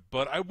bits to it,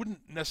 but I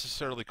wouldn't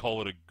necessarily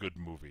call it a good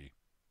movie.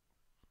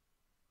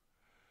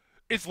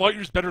 It's light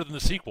years better than the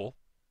sequel.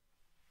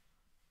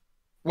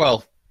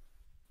 Well,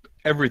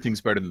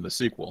 everything's better than the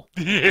sequel.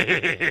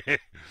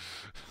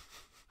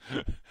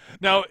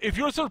 Now, if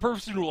you're the sort of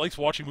person who likes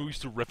watching movies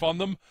to riff on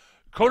them,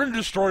 Conan the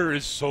Destroyer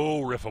is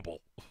so riffable.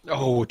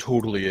 Oh, it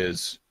totally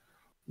is.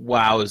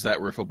 Wow, is that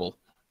riffable.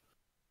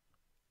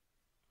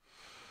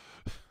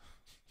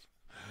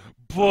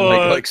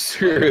 But like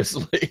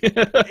seriously.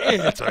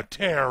 it's a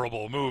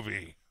terrible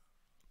movie.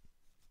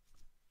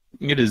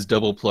 It is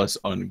double plus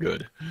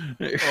ungood.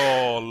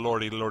 Oh,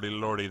 lordy, lordy,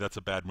 lordy, that's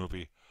a bad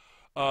movie.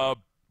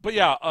 But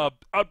yeah,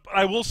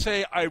 I will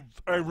say I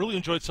really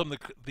enjoyed some of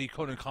the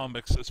Conan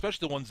comics,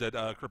 especially the ones that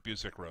Kurt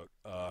Busiek wrote.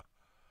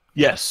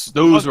 Yes,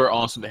 those were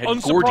awesome. They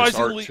had gorgeous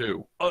art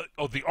too.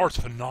 The art's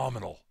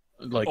phenomenal.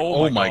 Like,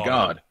 oh my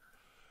god.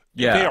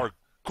 Yeah. They are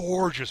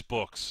gorgeous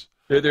books.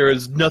 There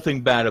is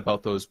nothing bad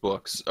about those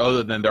books,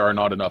 other than there are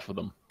not enough of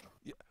them.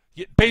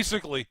 Yeah,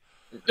 basically.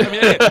 I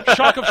mean, again,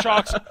 shock of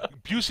shocks,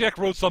 Busiek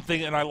wrote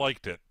something and I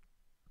liked it.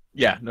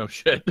 Yeah, no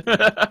shit.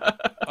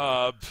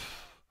 That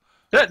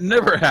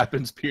never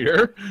happens,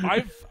 Peter.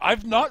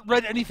 I've not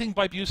read anything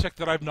by Busiek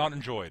that I've not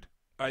enjoyed.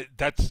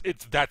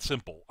 It's that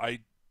simple.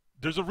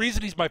 There's a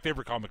reason he's my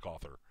favorite comic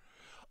author.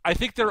 I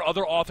think there are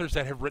other authors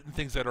that have written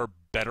things that are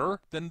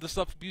better than the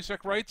stuff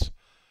Busiek writes,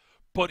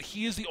 but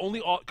he is the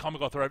only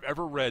comic author I've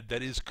ever read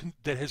that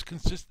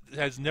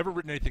has never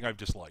written anything I've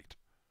disliked.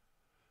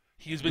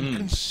 He has been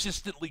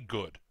consistently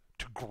good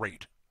to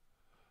great.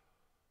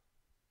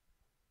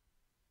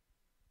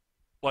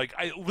 Like,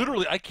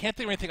 I can't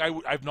think of anything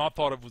I've not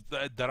thought of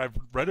that I've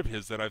read of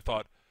his that I've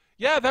thought,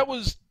 yeah, that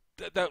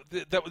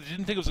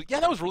didn't think it was like,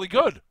 yeah, that was really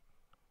good.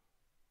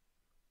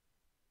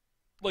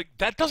 Like,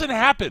 that doesn't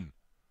happen.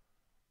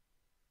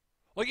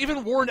 Like,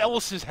 even Warren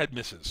Ellis has had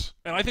misses,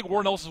 and I think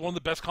Warren Ellis is one of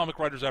the best comic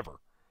writers ever.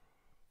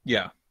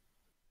 Yeah.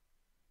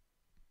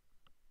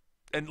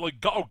 And like,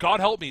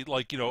 God help me,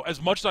 like,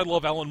 as much as I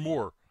love Alan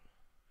Moore,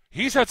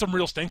 he's had some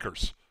real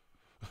stinkers.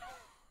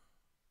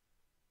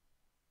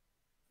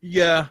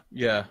 Yeah,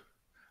 yeah.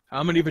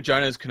 How many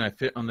vaginas can I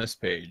fit on this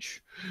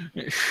page?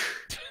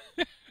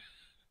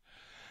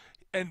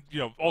 And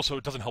also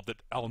it doesn't help that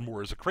Alan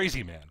Moore is a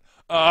crazy man.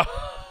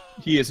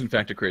 He is in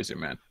fact a crazy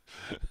man.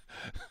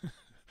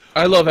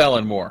 I love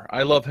Alan Moore.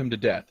 I love him to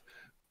death.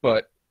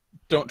 But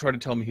don't try to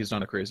tell me he's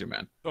not a crazy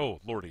man. Oh,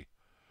 lordy.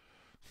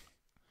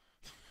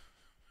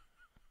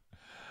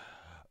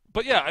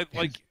 But yeah,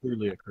 He's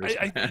clearly a crazy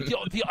man.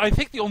 I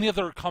think the only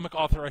other comic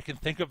author I can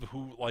think of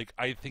who, like,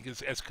 I think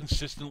is as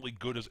consistently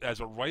good as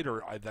a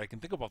writer that I can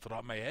think of off the top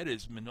of my head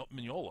is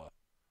Mignola.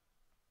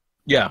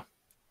 Yeah.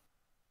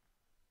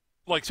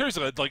 Like,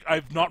 seriously, like,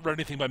 I've not read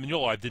anything by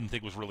Mignola I didn't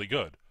think was really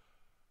good.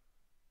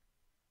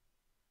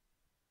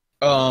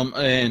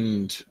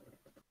 And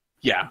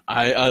yeah,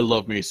 I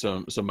love me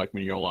some Mike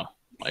Mignola.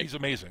 Like, he's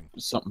amazing.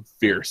 Something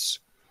fierce.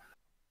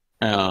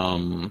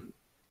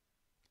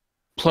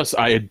 Plus,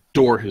 I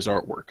adore his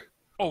artwork.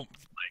 Oh,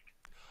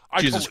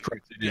 Jesus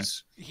Christ! It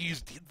is. He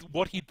is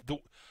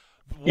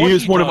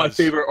one of my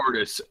favorite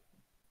artists.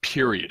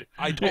 Period.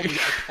 I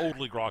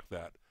totally grok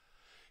that,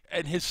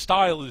 and his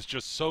style is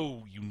just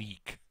so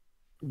unique.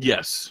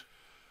 Yes.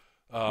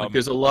 Like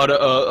there's a lot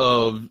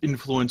of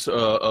influence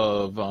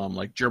of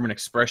like German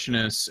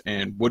expressionists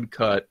and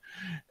woodcut,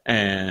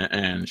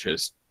 and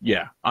just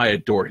I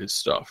adore his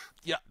stuff.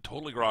 Yeah,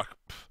 totally grok.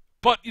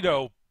 But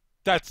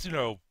that's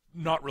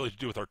not really to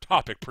do with our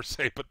topic per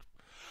se, but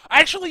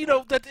actually,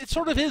 that it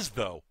sort of is,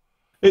 though.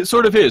 It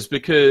sort of is,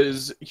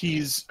 because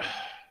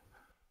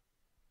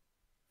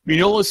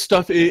Mignola's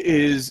stuff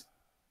is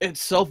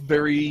itself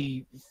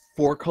very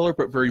four-color,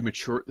 but very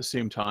mature at the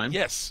same time.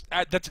 Yes,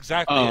 that's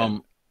exactly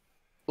it.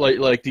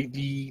 Like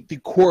the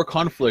core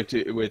conflict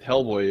with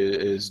Hellboy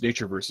is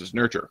nature versus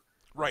nurture.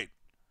 Right.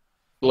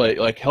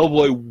 Like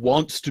Hellboy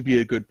wants to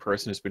be a good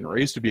person, has been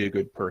raised to be a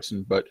good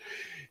person, but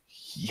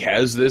he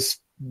has this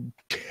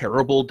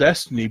terrible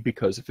destiny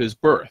because of his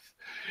birth,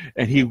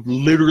 and he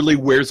literally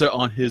wears it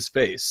on his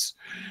face,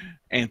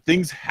 and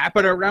things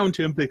happen around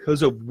him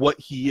because of what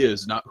he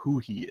is, not who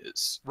he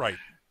is. Right.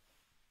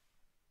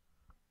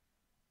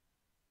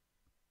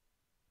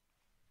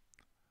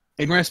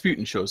 And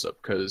Rasputin shows up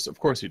because of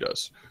course he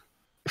does.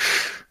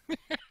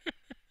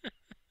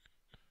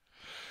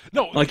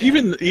 No, like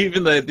even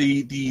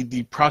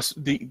the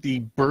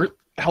birth,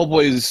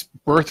 Hellboy's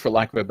birth, for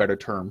lack of a better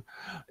term,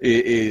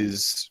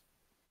 is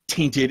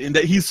tainted in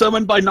that he's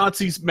summoned by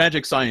Nazi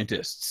magic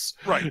scientists.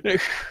 Right.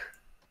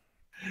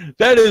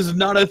 That is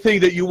not a thing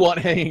that you want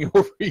hanging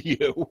over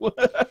you.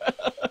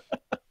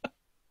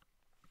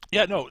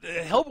 Yeah, no,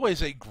 Hellboy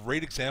is a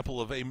great example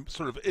of a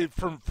sort of,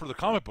 for the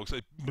comic books,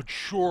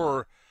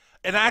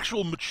 an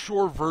actual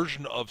mature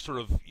version of sort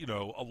of,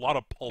 a lot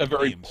of pulp a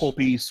very games.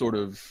 Pulpy sort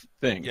of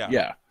thing.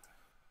 Yeah.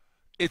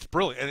 It's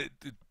brilliant,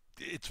 and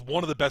it's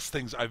one of the best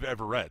things I've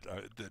ever read.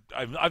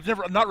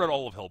 I've not read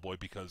all of Hellboy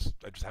because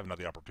I just haven't had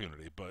the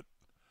opportunity, but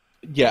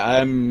yeah,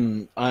 I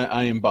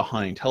am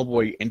behind.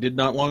 Hellboy ended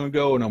not long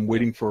ago, and I'm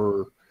waiting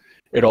for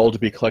it all to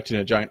be collected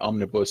in a giant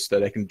omnibus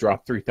that I can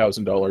drop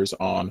 $3,000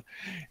 on,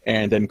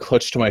 and then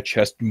clutch to my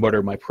chest,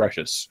 mutter my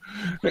precious.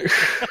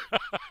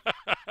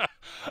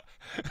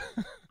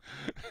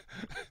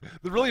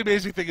 The really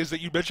amazing thing is that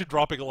you mentioned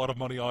dropping a lot of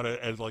money on it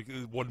as like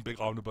one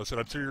big omnibus, and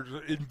I'm sure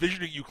you're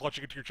envisioning you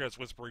clutching it to your chest,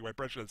 whispering "my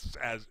precious"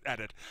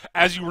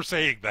 as you were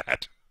saying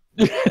that.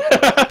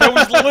 That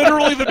was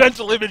literally the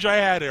mental image I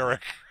had,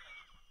 Eric.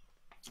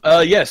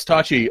 Yes,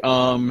 Tachi.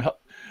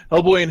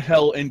 Hellboy in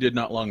Hell ended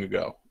not long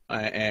ago,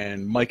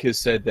 and Mike has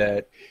said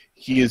that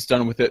he is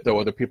done with it, though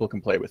other people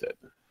can play with it.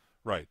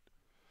 Right.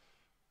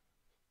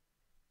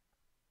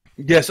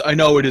 Yes, I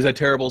know it is a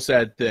terrible,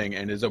 sad thing,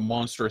 and is a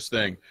monstrous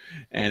thing,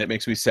 and it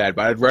makes me sad.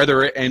 But I'd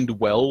rather it end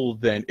well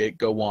than it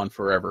go on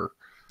forever.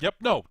 Yep.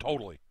 No.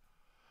 Totally.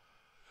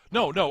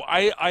 No.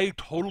 I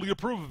totally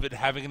approve of it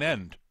having an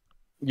end.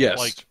 Yes.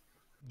 Like,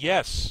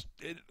 yes.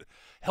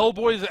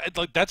 Hellboy is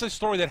like, that's a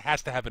story that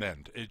has to have an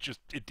end. It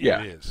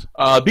is.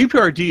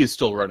 BPRD is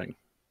still running,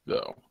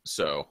 though.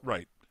 So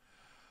right.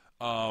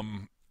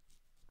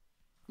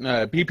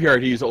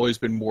 BPRD has always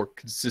been more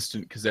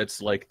consistent because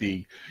that's like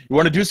you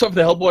want to do something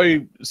with the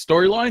Hellboy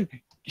storyline?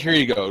 Here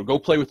you go. Go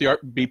play with the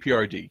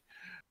BPRD.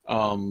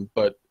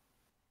 But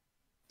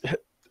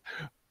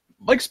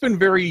Mike's been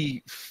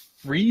very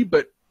free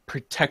but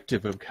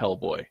protective of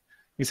Hellboy.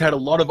 He's had a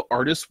lot of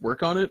artists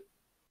work on it,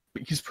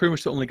 but he's pretty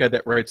much the only guy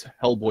that writes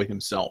Hellboy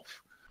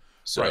himself.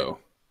 So, right.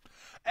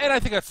 And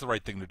I think that's the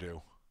right thing to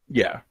do.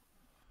 Yeah.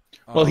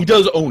 Well, he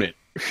does own it.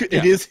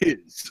 It is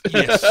his.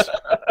 Yes.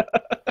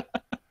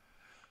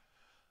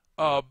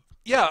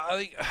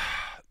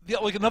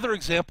 Like another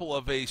example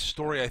of a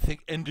story I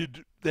think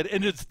that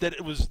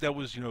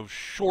was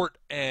short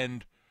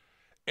and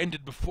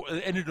ended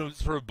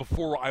sort of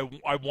before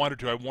I wanted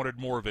to. I wanted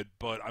more of it,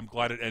 but I'm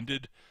glad it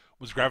ended.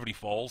 Was Gravity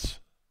Falls.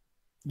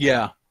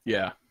 Yeah.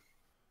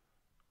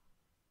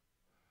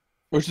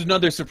 Which is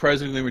another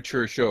surprisingly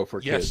mature show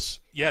for Yes, kids.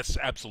 yes,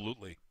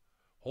 absolutely.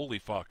 Holy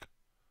fuck.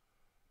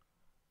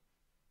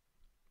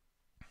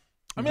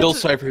 I mean, Bill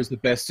Cipher is the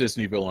best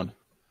Disney villain.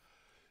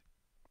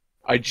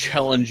 I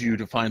challenge you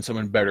to find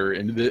someone better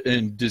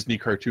in Disney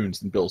cartoons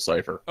than Bill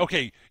Cipher.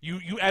 okay.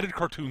 You added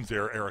cartoons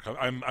there, Eric.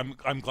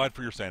 I'm glad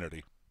for your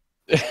sanity.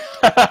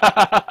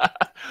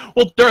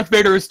 Well, Darth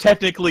Vader is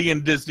technically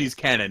in Disney's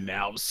canon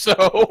now,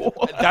 so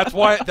That's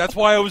why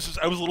I was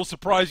a little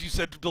surprised you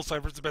said Bill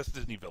Cipher's the best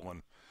Disney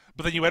villain.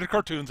 But then you added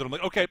cartoons, and I'm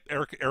like, okay,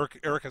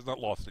 Eric has not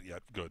lost it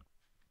yet. Good.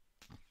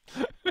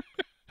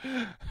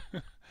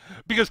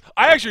 Because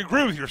I actually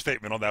agree with your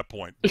statement on that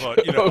point.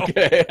 But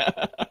okay.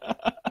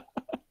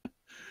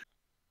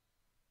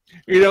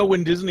 You know,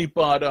 when Disney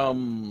bought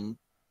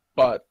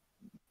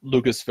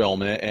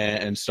Lucasfilm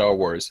and Star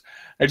Wars,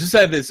 I just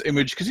had this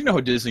image because you know how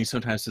Disney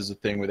sometimes does a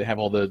thing where they have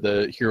all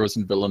the heroes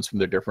and villains from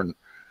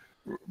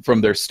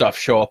their stuff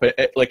show up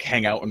at like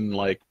hang out in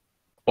like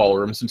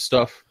ballrooms and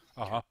stuff.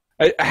 uh-huh.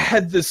 I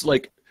had this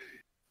like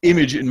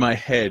image in my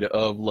head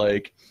of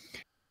like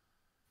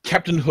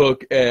Captain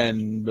Hook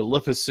and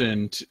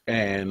Maleficent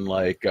and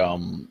like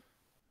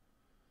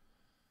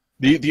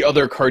the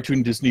other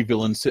cartoon Disney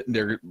villains sitting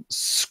there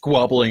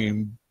squabbling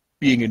and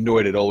being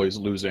annoyed at always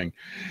losing.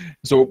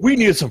 So we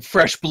needed some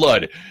fresh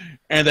blood.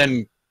 And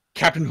then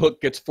Captain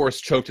Hook gets force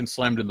choked and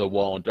slammed in the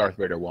wall and Darth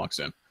Vader walks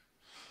in.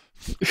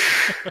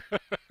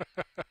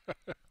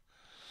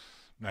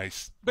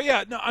 Nice. But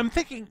yeah, no, I'm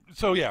thinking.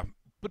 So yeah,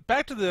 but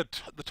back to the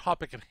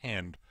topic at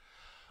hand.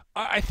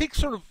 I think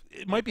sort of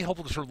it might be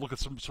helpful to sort of look at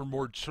some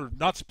more sort of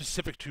not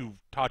specific to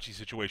Tachi's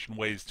situation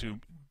ways to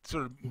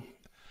sort of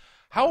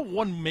how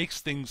one makes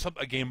things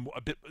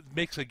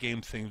makes a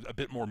game thing a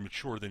bit more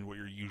mature than what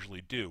you usually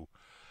do.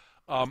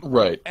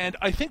 Right. And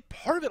I think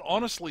part of it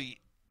honestly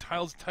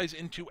ties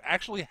into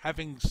actually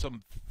having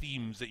some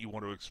themes that you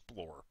want to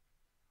explore.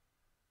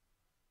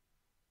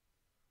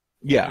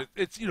 Yeah.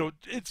 It's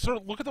it's sort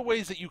of look at the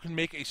ways that you can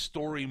make a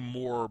story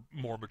more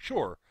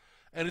mature,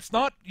 and it's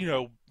not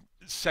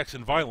sex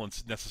and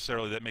violence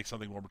necessarily that makes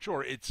something more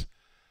mature. It's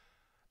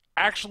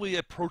actually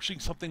approaching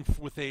something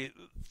with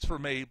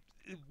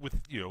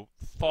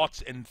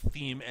thoughts and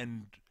theme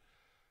and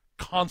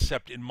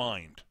concept in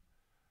mind.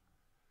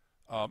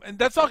 And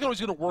that's not always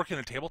going to work in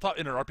a tabletop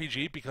in an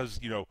RPG because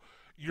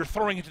you're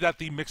throwing into that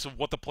the mix of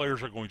what the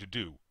players are going to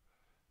do.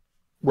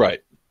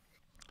 Right.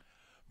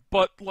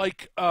 But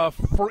like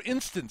for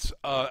instance,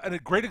 and a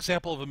great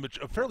example of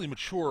a fairly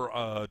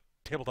mature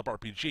tabletop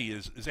RPG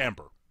is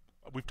Amber.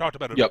 We've talked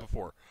about it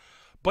before.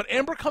 But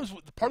Amber comes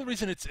with part of the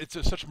reason it's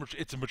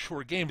a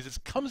mature game is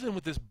it comes in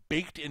with this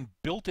baked-in,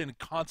 built-in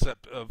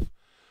concept of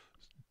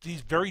these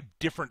very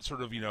different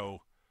sort of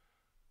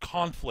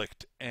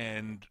conflict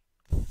and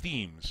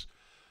themes.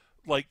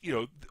 Like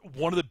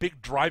one of the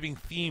big driving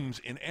themes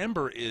in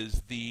Amber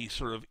is the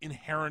sort of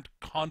inherent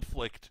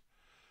conflict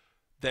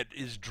that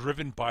is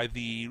driven by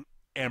the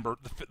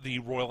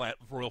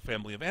royal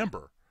family of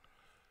Amber.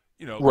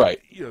 Right.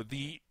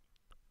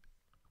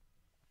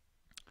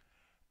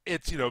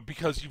 It's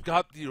because you've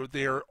got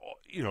they're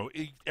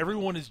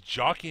everyone is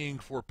jockeying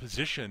for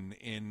position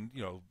in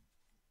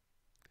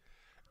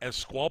as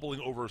squabbling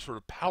over sort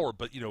of power,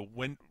 but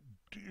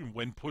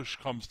when push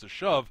comes to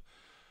shove,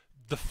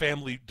 the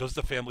family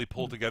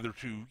pull together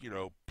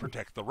to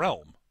protect the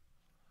realm,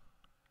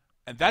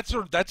 and that's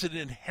an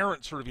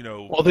inherent sort of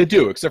Well, they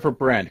do, except for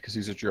Brand because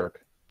he's a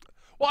jerk.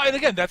 well, and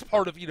again that's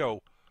part of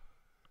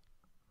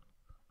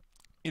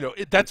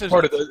that's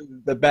part of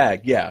the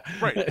bag, yeah.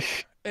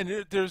 Right.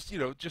 And there's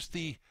just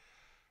the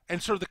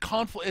and sort of the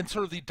conflict and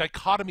sort of the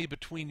dichotomy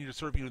between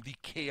sort of the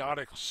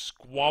chaotic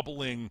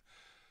squabbling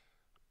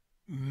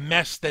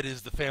mess that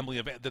is the family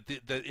of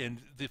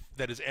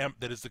that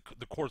is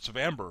the courts of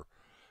Amber,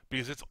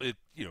 because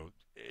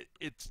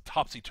it's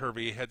topsy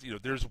turvy. It has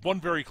there's one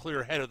very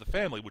clear head of the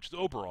family, which is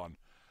Oberon,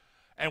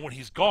 and when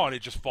he's gone,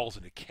 it just falls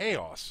into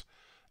chaos.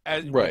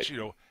 Right.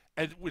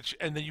 And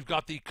then you've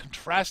got the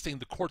contrasting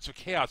the courts of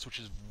chaos, which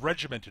is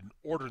regimented and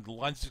ordered. The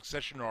lines of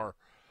succession are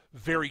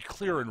very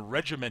clear and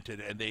regimented,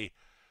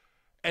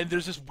 and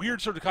there's this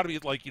weird sort of dichotomy,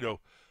 like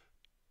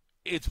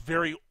it's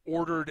very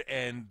ordered,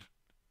 and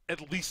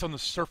at least on the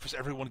surface,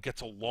 everyone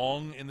gets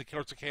along in the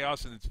courts of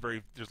chaos, and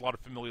there's a lot of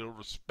familial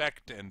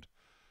respect and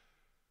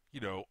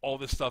all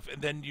this stuff.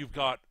 And then you've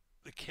got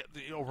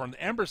over on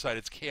the Amber side,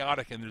 it's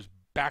chaotic, and there's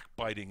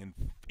backbiting and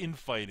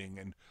infighting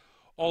and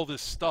all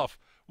this stuff,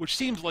 which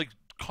seems like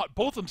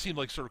both of them seem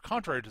like sort of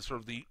contrary to sort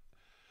of the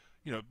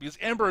because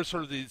Amber is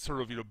sort of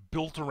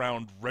built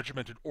around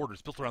regimented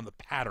orders, built around the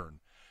pattern,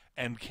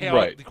 and chaos.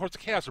 Right. The courts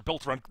of chaos are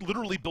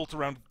literally built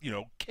around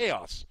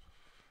chaos,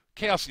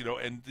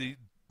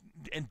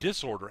 and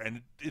disorder,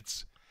 and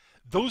it's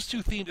those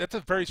two themes. That's a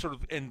very sort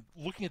of and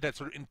looking at that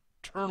sort of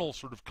internal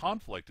sort of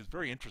conflict is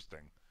very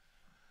interesting.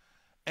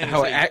 And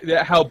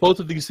how both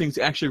of these things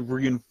actually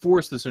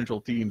reinforce the central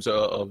themes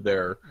of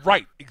their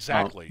right,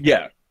 exactly.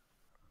 Yeah,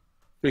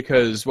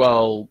 because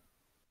well,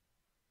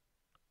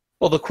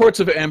 the courts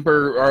of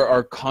Amber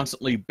are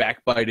constantly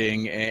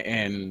backbiting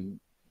and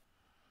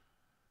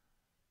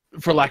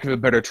for lack of a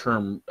better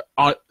term,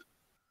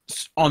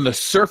 on the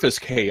surface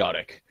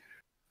chaotic.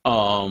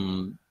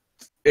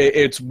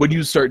 It's when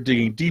you start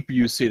digging deeper,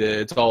 you see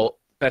that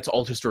that's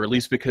all just a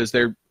release because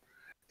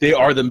they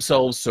are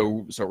themselves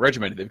so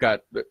regimented.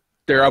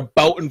 They're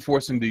about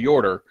enforcing the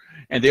order,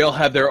 and they all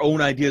have their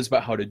own ideas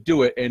about how to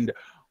do it, and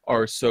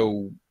are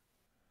so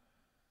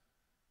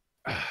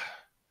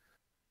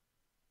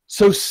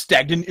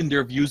stagnant in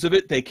their views of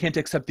it, they can't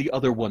accept the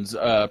other one's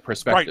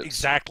perspectives. Right,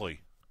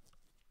 exactly.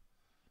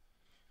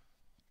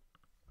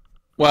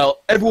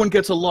 Well, everyone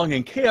gets along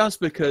in chaos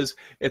because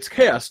it's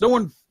chaos.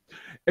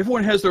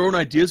 Everyone has their own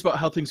ideas about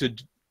how things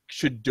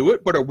should do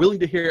it, but are willing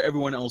to hear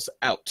everyone else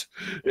out.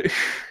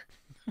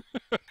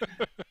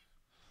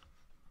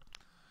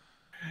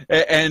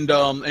 and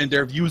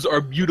their views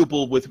are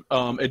mutable with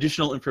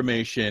additional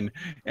information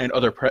and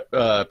other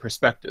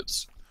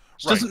perspectives.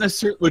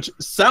 Which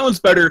sounds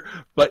better,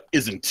 but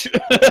isn't.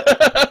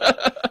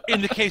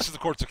 In the case of the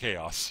Courts of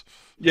Chaos.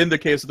 In the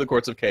case of the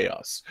Courts of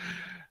Chaos.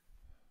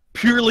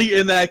 Purely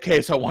in that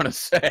case, I want to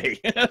say.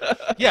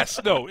 Yes,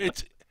 no,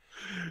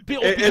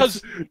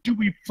 because do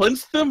we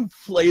flinch them,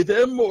 flay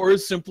them, or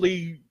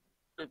simply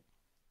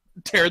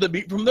tear the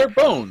meat from their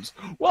bones?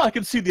 Well, I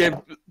can see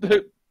the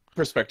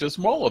perspectives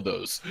from all of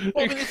those.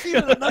 Well, I mean, it's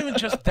not even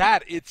just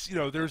that. It's,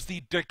 there's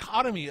the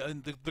dichotomy,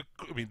 and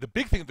the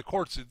big thing in the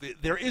courts.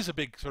 There is a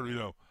big sort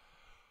of,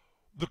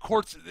 the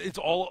courts. It's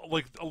all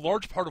like a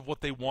large part of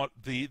what they want.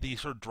 The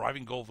sort of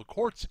driving goal of the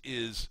courts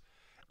is,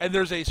 and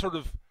there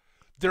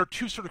are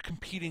two sort of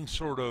competing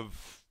sort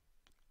of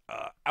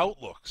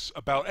outlooks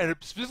about, and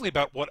specifically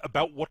about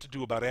what to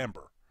do about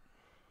Amber.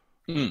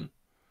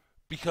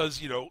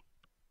 Because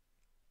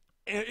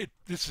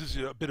this is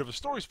a bit of a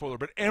story spoiler,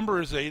 but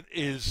Amber is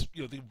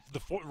the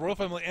royal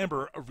family.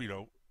 Amber,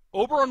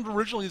 Oberon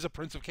originally is a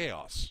prince of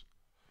chaos,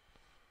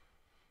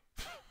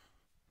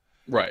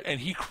 right? And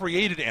he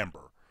created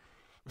Amber.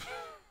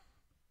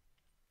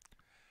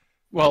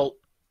 Well,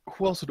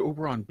 who else would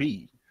Oberon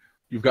be?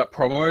 You've got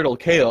primordial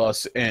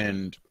chaos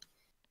and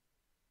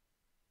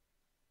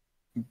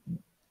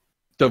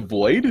the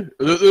void.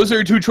 Those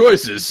are two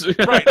choices,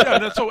 right?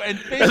 No, and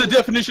the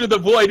definition of the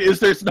void is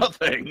there's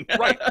nothing,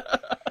 right?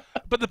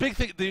 But the big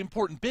thing, the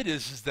important bit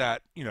is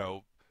that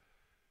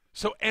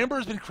so Amber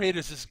has been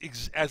created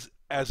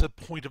as a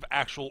point of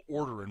actual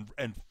order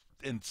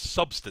and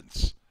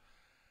substance,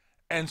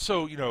 and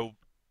so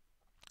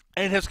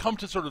and has come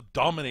to sort of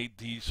dominate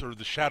the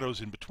shadows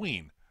in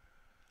between,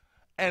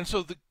 and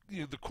so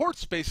the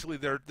courts basically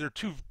they're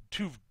two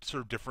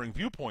sort of differing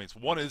viewpoints.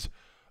 One is,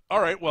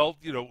 all right, well,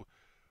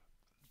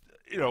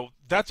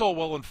 that's all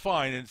well and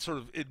fine, and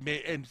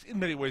and in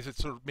many ways it's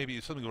sort of maybe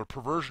something of a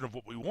perversion of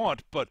what we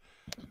want, but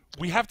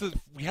we have to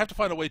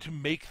find a way to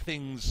make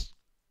things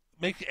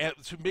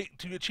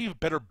to achieve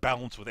better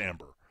balance with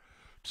Amber,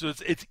 so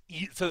it's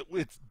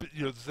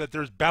that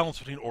there's balance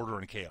between order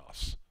and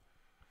chaos,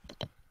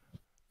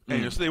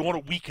 and so they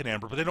want to weaken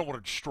Amber, but they don't want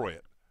to destroy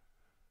it.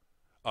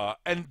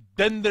 And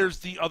then there's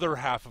the other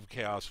half of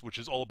chaos, which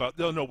is all about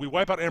no, we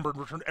wipe out Amber and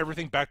return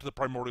everything back to the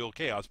primordial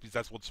chaos because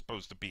that's what's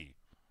supposed to be.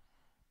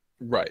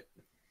 Right.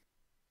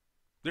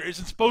 There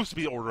isn't supposed to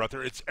be order out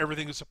there.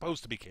 Everything is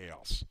supposed to be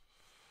chaos.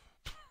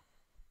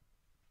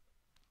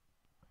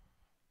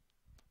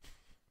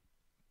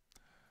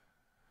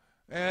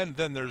 And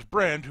then there's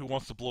Brand, who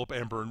wants to blow up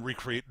Amber and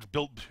create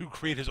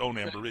his own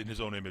Amber in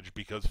his own image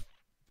because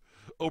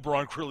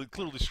Oberon clearly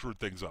screwed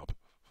things up.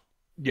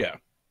 Yeah.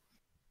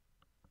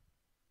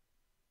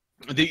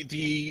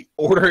 The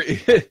order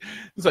is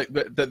like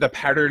the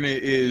pattern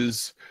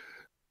is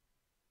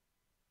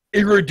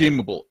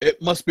irredeemable.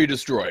 It must be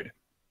destroyed.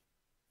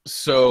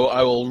 So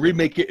I will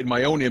remake it in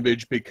my own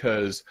image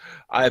because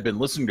I have been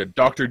listening to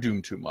Doctor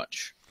Doom too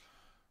much.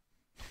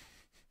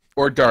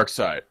 Or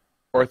Darkseid.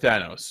 Or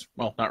Thanos.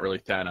 Well, not really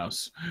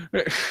Thanos.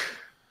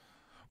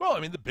 Well,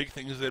 I mean, the big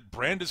thing is that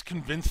Brand is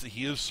convinced that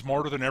he is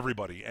smarter than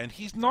everybody, and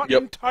he's not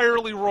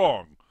entirely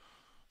wrong.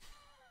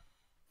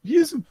 He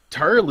is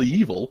entirely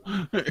evil.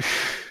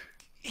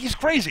 He's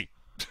crazy.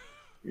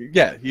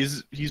 Yeah,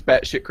 he's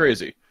batshit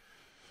crazy.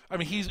 I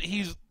mean,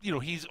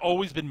 he's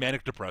always been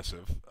manic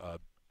depressive,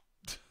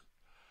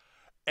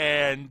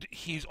 and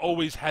he's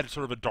always had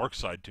sort of a dark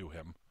side to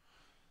him.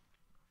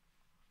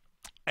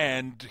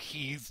 And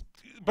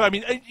but I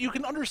mean, you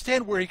can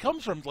understand where he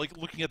comes from, like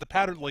looking at the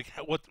pattern, like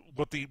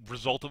what the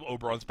result of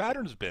Oberon's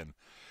pattern has been.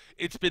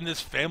 It's been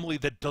this family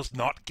that does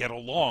not get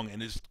along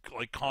and is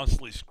like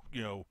constantly,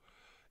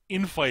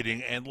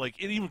 infighting, and like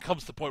it even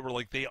comes to the point where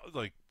like they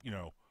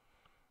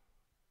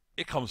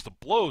it comes to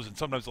blows, and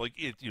sometimes like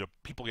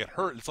people get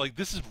hurt. It's like,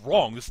 this is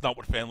wrong. This is not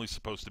what family's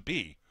supposed to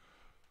be.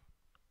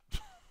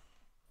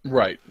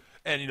 Right.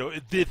 And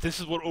if this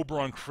is what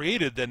Oberon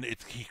created, then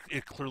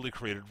it clearly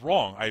created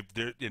wrong.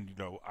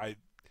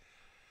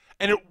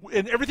 And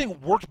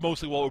everything worked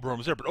mostly while Oberon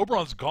was there, but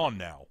Oberon's gone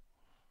now.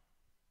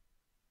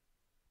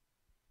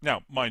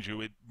 Now, mind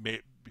you,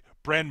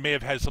 Brand may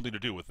have had something to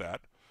do with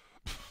that.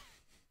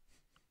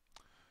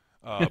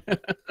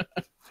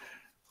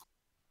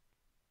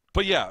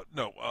 But yeah,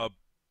 no.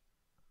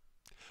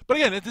 But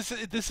again, this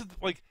is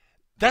like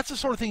that's the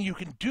sort of thing you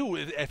can do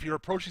if you're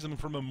approaching something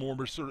from a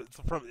more sort of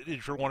from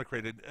if you want to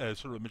create a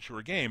sort of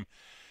mature game.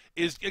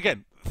 Is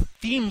again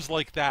themes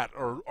like that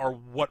are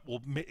what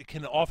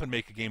can often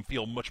make a game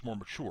feel much more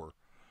mature.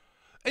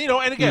 And,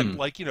 and again,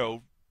 like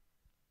the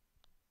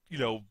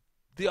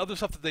other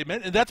stuff that they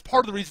meant, and that's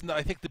part of the reason that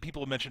I think that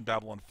people have mentioned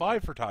Babylon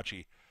 5 for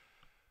Tachi.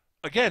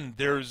 Again,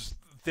 there's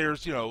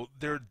there's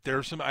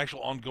some actual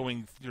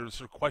ongoing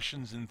sort of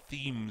questions and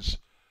themes,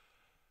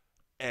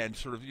 and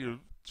sort of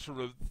sort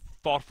of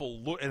thoughtful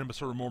look and a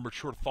sort of more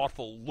mature,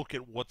 thoughtful look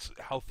at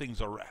how things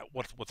are,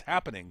 what's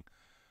happening.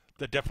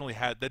 That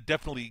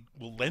definitely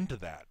will lend to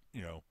that.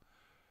 You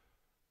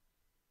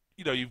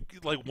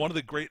like one of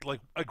the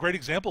a great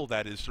example of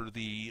that is sort of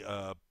the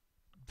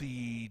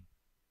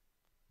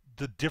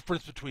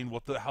difference between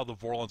how the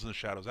Vorlons and the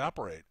Shadows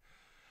operate.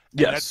 And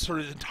Yes. that's sort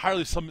of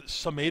entirely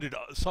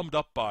summed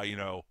up by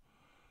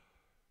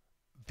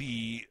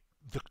the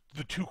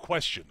two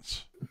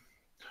questions.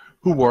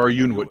 Who are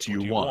you and what do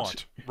you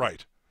want?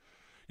 Right.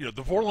 The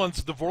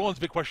Vorlons'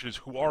 big question is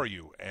who are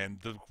you,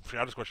 and the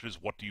Shadows' question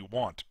is what do you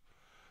want.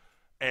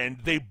 And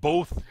they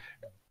both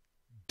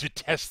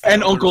detest.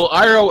 And Uncle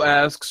Iroh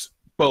asks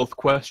both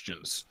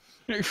questions.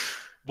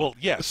 Well,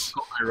 yes.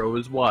 Uncle Iroh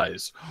is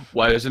wise.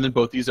 Wiser than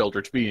both these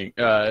eldritch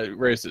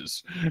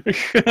races.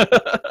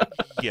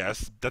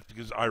 Yes, that's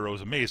because Iroh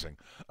is amazing.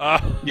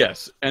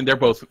 Yes, and they're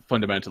both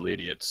fundamentally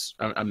idiots.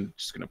 I'm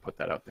just going to put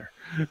that out there.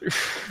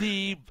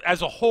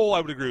 As a whole, I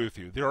would agree with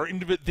you. There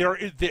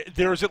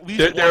is at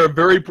least there are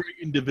very bright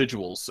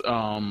individuals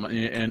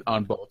and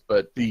on both,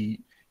 but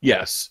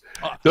yes,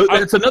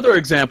 that's another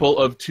example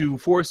of two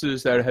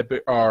forces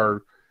that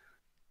are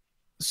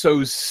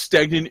so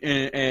stagnant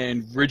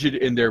and rigid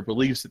in their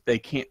beliefs that they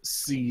can't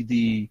see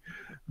the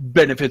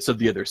benefits of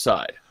the other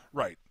side.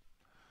 Right.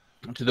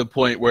 To the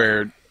point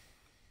where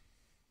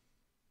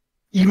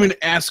even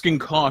asking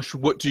Kosh,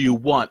 "What do you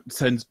want?"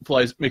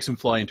 makes him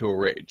fly into a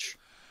rage.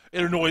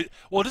 It annoys.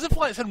 Well, it doesn't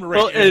fly into a rage.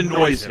 Well, it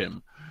annoys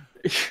him.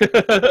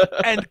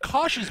 And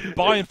Kosh is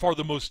by and far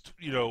the most,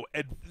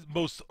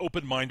 most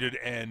open-minded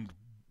and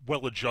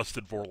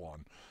well-adjusted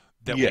Vorlon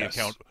that we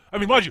encounter. I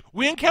mean, mind you,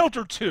 we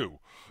encounter two.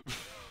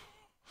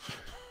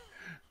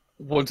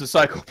 One's a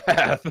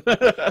psychopath.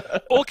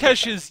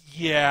 Olkesh is,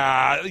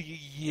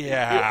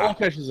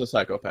 Olkesh is a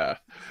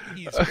psychopath.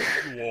 He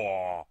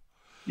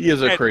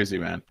is a crazy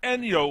man.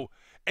 And,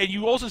 and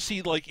you also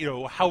see,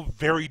 how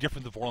very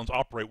different the Vorlons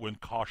operate when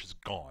Kosh is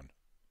gone.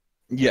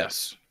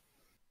 Yes.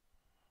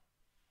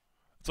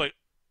 It's like,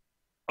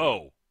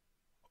 oh,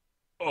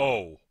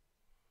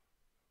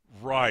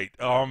 right.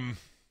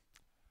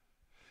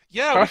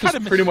 Yeah, Kosh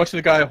is pretty much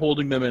the guy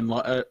holding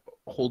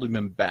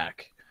them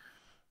back.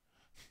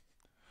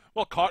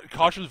 Well,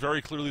 Kosh was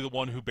very clearly the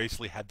one who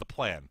basically had the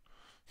plan.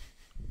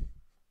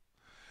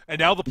 And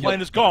now the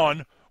plan is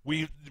gone,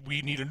 we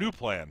need a new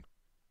plan.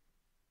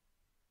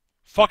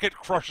 Fuck it,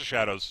 crush the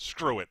Shadows.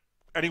 Screw it.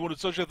 Anyone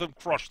associated with them,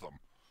 crush them.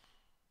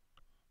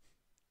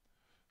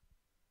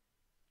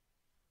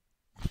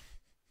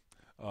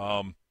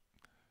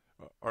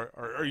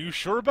 Are you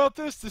sure about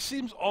this? This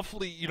seems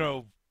awfully,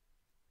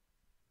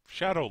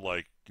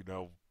 Shadow-like,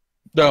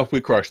 No, we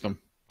crush them.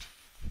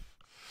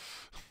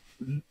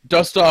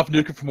 Dust off,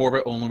 nuke it from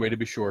orbit, only way to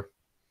be sure.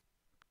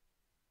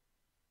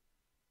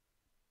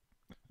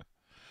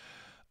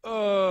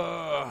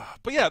 But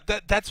yeah,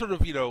 that sort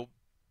of,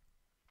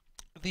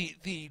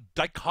 the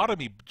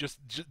dichotomy, just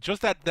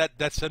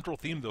that central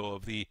theme though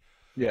of the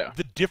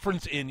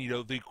difference in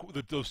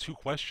those two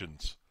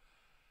questions,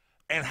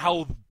 and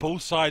how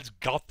both sides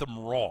got them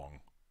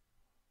wrong.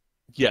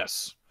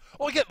 Yes.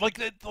 Well, again, like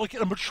a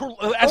mature,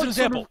 as an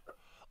example,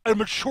 a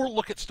mature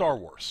look at Star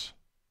Wars,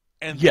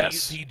 and the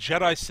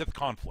Jedi-Sith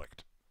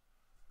conflict.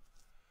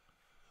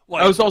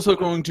 I was also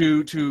going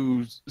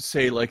to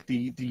say,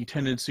 the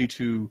tendency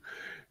to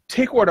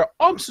take what are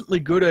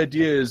absolutely good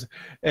ideas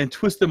and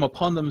twist them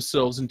upon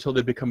themselves until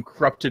they become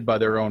corrupted by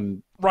their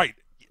own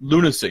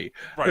lunacy.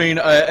 Right. I mean,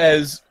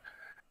 as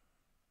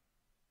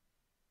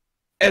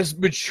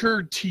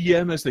mature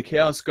TM as the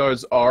Chaos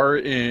Guards are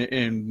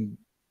in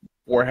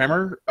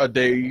Warhammer,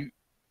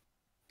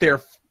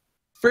 they're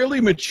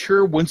fairly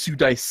mature once you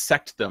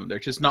dissect them. They're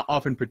just not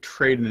often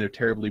portrayed in a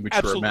terribly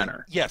mature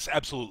manner. Yes,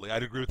 absolutely.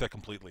 I'd agree with that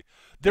completely.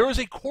 There is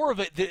a core of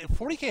it.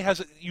 40K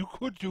has you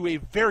could do a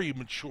very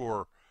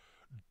mature,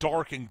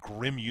 dark and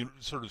grim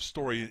sort of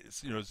story,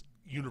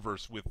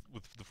 universe with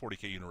the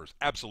 40K universe.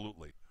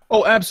 Absolutely.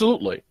 Oh,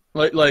 absolutely.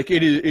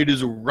 It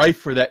is rife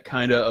for that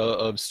kind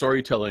of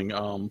storytelling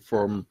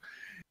from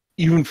an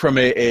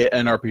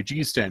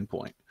RPG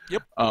standpoint.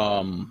 Yep.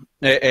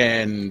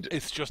 And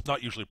it's just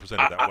not usually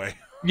presented that way.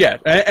 Yeah,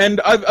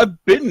 and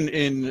I've been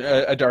in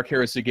a Dark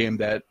Heresy game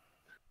that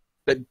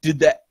did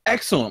that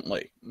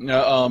excellently,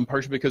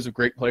 partially because of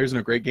great players and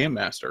a great game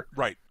master.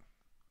 Right.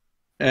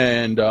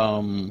 And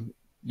and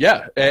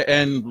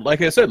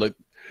like I said,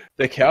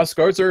 the Chaos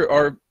Guards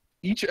are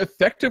each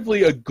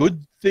effectively a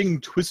good thing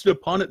twisted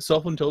upon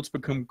itself until it's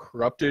become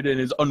corrupted and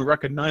is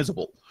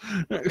unrecognizable.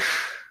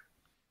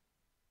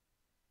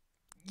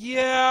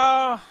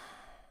 Yeah.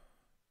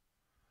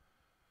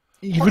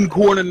 Even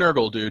Korn and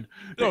Nurgle, dude.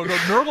 No,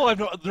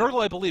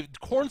 Nurgle, I believe.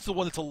 Corn's the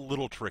one that's a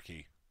little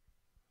tricky.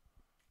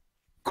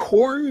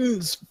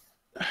 Korn's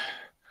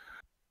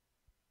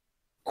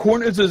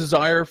Korn is a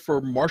desire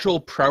for martial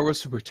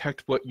prowess to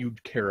protect what you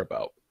care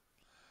about.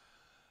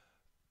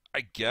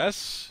 I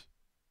guess.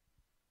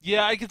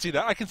 Yeah, I can see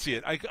that. I can see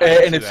it. I can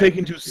And see it's that.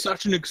 taken to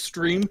such an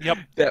extreme Yep.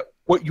 that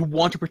what you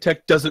want to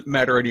protect doesn't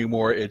matter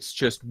anymore. It's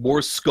just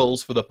more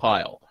skulls for the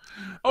pile.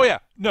 Oh yeah,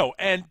 no,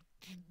 and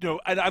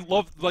and I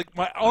love like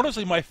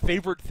my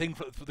favorite thing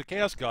for the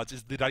Chaos Gods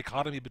is the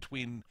dichotomy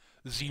between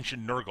Tzeentch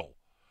and Nurgle.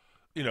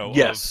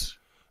 Yes.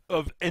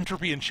 Of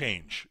entropy and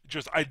change.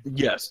 Just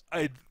Yes.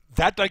 I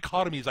that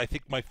dichotomy is I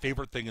think my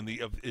favorite thing in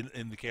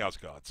the Chaos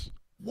Gods.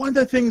 One of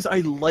the things I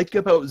like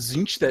about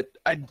Tzeentch that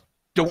I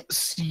don't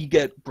see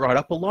get brought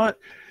up a lot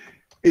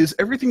is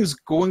everything's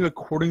going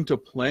according to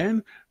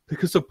plan,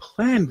 because the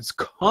plan is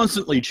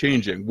constantly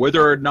changing,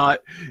 whether or not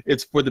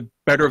it's for the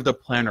better of the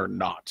plan or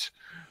not.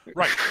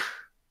 Right.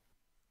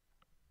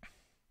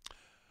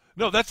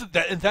 No, that's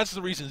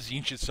the reason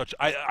Tzeentch is such.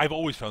 I've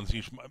always found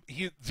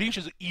Tzeentch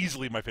is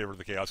easily my favorite of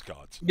the Chaos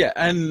Gods. Yeah,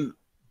 and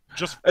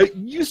Just it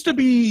used to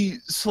be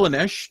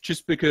Slaanesh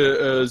just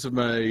because of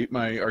my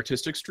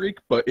artistic streak,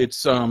 but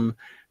it's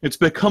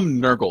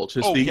become Nurgle.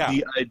 Just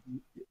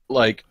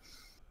like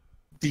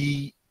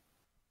the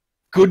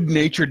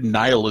good-natured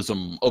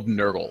nihilism of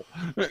Nurgle.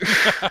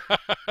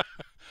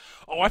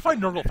 oh, I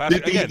find Nurgle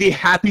fascinating. The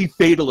happy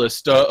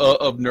fatalist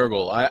of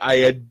Nurgle. I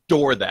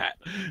adore that.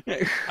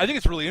 I think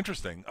it's really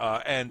interesting.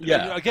 And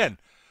again,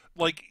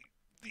 like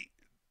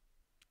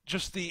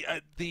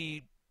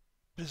the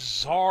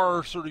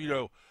bizarre sort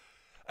of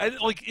and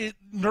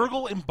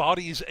Nurgle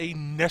embodies a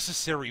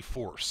necessary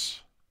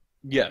force,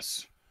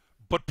 Yes.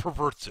 but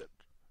perverts it,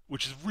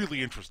 which is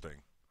really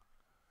interesting.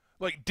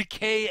 Like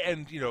decay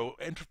and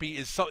entropy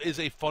is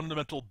a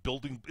fundamental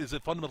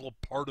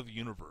part of the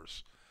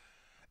universe,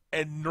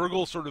 and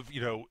Nurgle sort of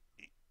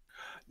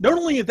Not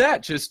only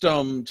that, just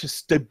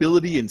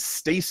stability and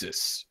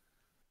stasis.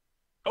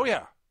 oh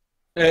yeah.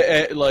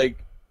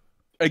 Like,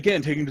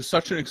 again, taken to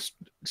such an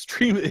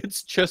extreme,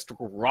 it's just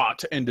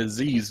rot and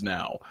disease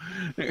now.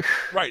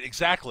 Right,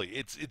 exactly.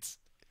 It's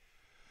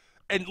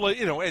and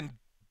and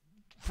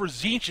for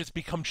Tzeentch, it's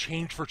become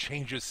change for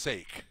change's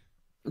sake.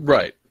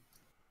 Right.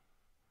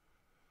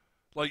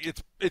 Like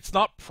it's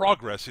not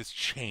progress, it's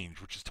change,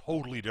 which is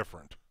totally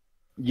different.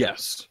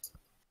 Yes.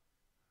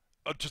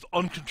 Just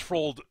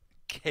uncontrolled,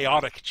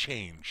 chaotic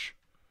change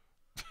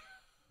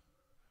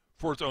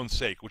for its own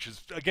sake, which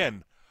is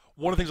again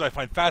one of the things I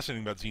find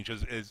fascinating about Tzeentch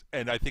is,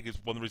 and I think is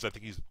one of the reasons I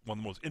think he's one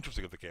of the most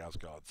interesting of the Chaos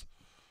Gods.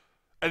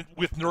 And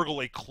with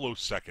Nurgle a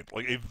close second,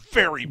 like a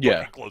very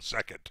close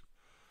second.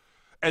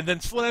 And then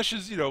Slaanesh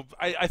is,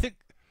 I think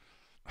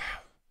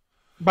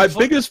my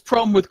biggest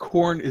problem with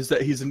Khorne is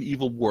that he's an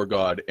evil war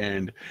god,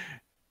 and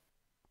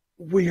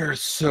we are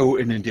so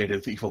inundated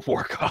with evil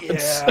war gods.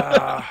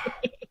 Yeah.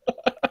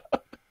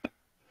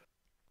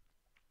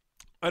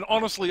 And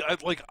honestly,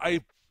 I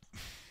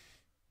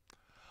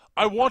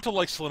want to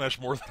like Slaanesh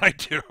more than I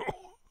do.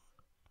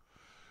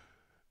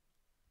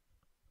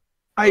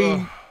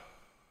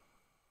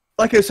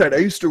 Like I said, I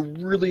used to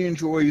really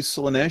enjoy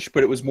Slaanesh,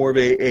 but it was more of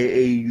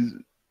a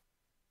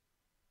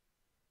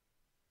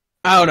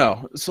I don't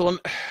know.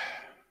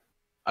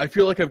 I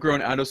feel like I've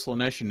grown out of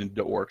Slaanesh and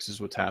into orcs is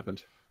what's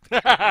happened.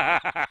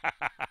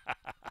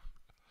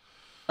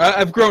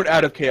 I've grown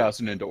out of chaos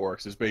and into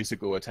orcs is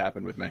basically what's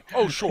happened with me.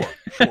 Oh, sure.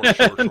 And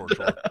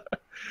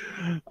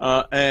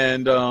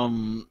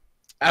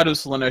out of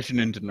Slaanesh and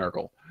into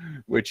Nurgle,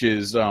 which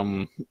is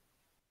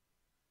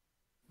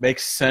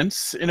makes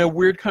sense in a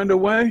weird kind of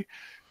way.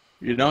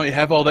 You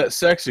have all that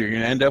sex, you're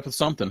going to end up with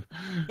something.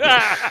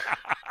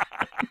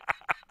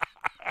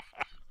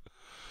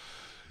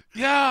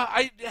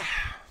 Yeah,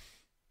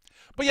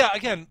 but yeah,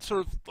 again,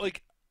 sort of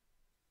like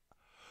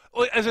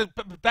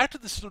back to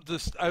this.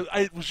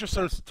 I was just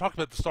sort of talking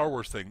about the Star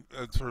Wars thing,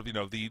 sort of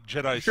the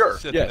Jedi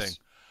Sith thing.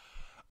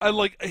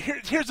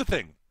 Here's the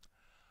thing.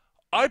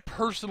 I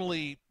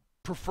personally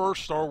prefer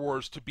Star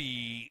Wars to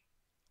be.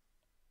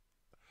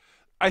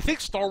 I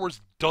think Star Wars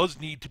does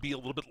need to be a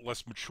little bit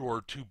less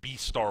mature to be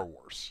Star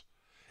Wars.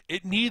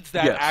 It needs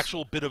that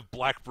actual bit of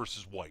black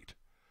versus white.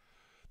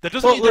 That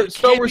doesn't mean that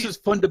Star Wars is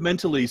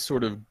fundamentally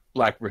sort of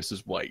black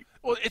versus white.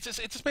 Well, it's a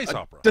space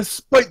opera.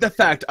 Despite the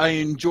fact I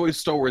enjoy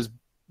Star Wars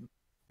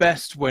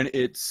best when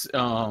it's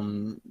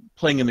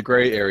playing in the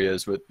gray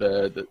areas with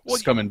the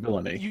scum and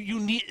villainy. You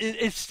need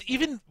it's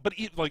even, but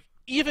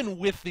even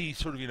with the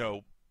sort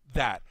of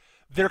that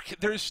there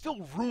is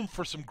still room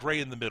for some gray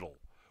in the middle,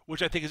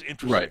 which I think is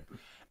interesting. Right.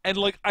 And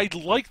I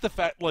like the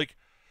fact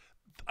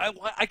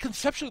I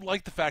conceptually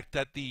like the fact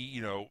that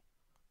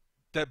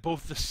that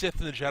both the Sith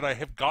and the Jedi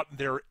have gotten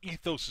their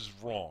ethoses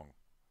wrong.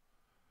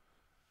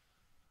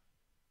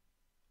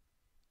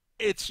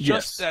 It's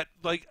just that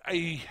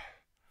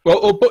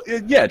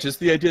just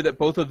the idea that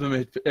both of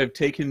them have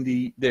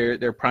taken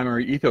their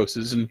primary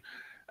ethoses and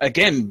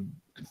again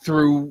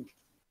through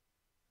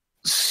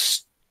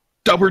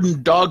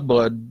stubborn dog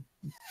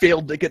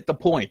failed to get the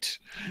point.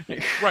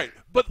 Right,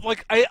 but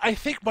like I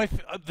think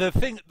the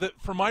thing that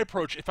for my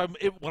approach,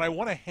 when I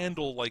want to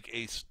handle when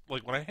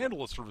I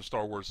handle a sort of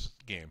Star Wars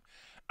game,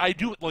 I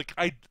do like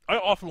I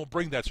often will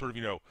bring that sort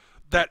of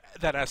that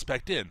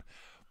aspect in.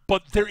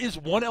 But there is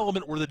one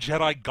element where the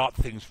Jedi got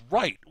things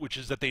right, which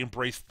is that they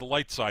embraced the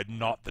light side,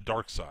 not the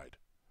dark side.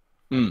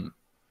 Mm.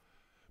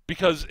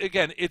 Because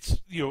again, it's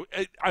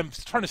I'm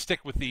trying to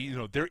stick with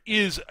the there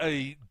is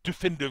a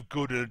definitive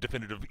good and a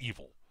definitive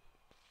evil.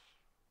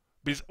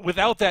 Because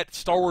without that,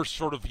 Star Wars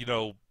sort of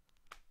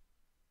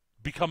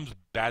becomes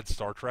bad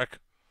Star Trek.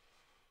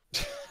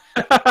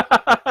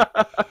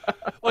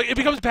 Like it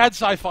becomes bad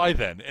sci-fi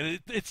then, and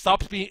it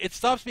stops being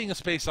a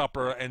space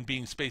opera and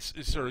being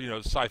sort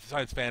of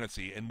science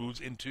fantasy, and moves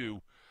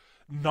into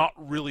not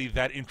really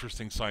that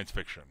interesting science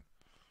fiction.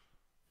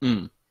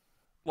 Mm.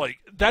 Like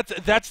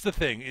that's the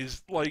thing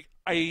is like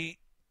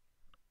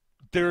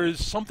there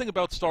is something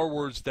about Star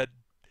Wars that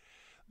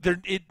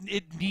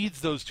it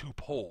needs those two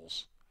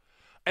poles,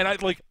 and I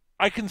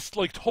can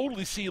like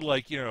totally see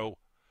like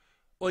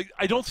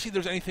I don't see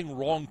there's anything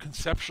wrong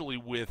conceptually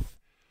with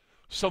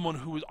someone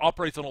who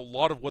operates on a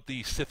lot of what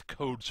the Sith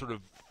code sort of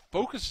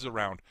focuses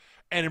around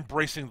and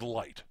embracing the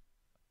light.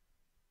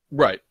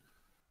 Right.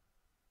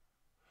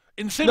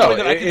 In the same way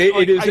that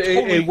it is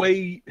a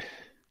way.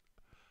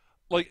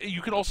 Like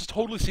you can also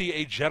totally see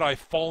a Jedi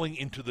falling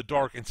into the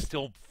dark and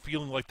still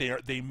feeling like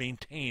they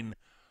maintain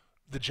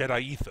the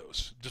Jedi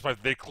ethos,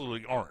 despite they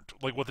clearly aren't.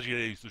 Like what the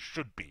Jedi ethos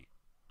should be.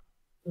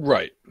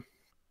 Right.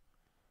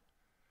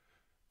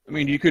 I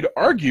mean, you could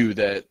argue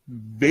that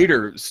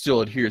Vader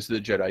still adheres to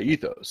the Jedi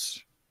ethos.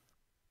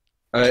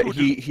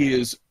 He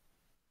is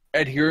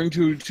adhering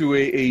to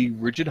a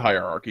rigid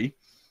hierarchy.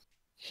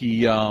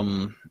 He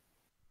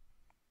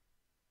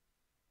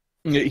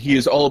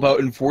is all about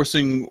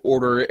enforcing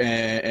order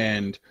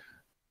and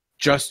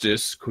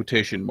justice,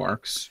 quotation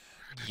marks.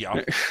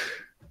 Yeah.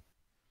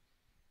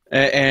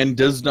 And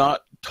does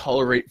not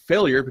tolerate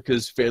failure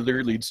because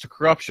failure leads to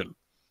corruption.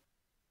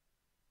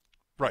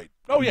 Right.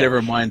 Oh yeah.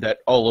 Never mind that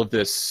all of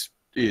this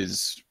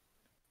is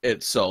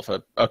itself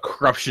a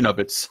corruption of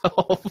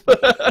itself.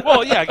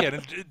 Well, yeah.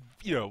 Again,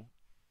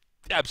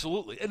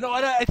 absolutely. And no,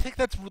 I think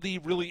that's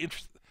really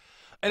interesting.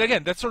 And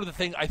again, that's sort of the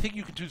thing. I think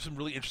you can do some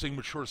really interesting,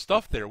 mature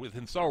stuff there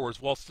within Star Wars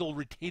while still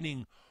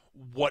retaining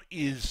what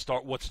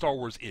Star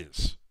Wars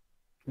is.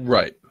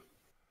 Right.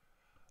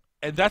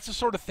 And that's the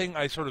sort of thing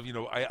I sort of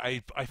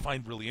I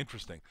find really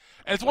interesting.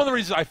 And it's one of the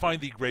reasons I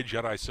find the Grey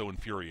Jedi so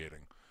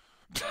infuriating.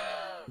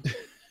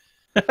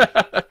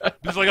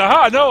 It's like,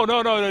 aha, no,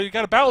 you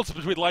got to balance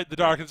between light and the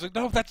dark. And it's like,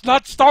 no, that's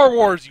not Star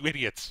Wars, you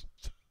idiots.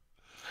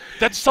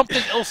 That's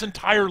something else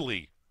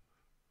entirely.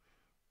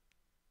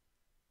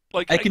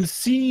 Like I can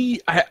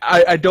see,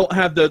 I don't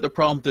have the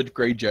problem with the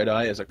Grey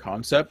Jedi as a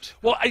concept.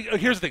 Well,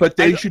 here's the thing. But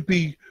they should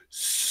be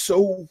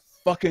so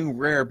fucking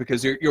rare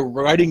because you're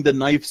riding the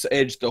knife's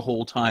edge the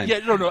whole time. Yeah,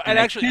 no, and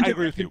actually, I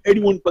agree with you.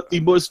 Anyone but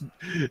the most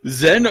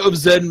zen of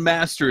zen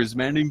masters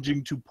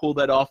managing to pull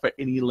that off at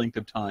any length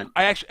of time.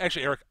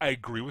 Actually, Eric, I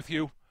agree with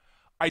you.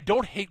 I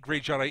don't hate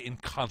Grey Jedi in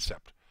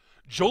concept.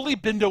 Jolie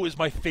Bindo is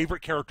my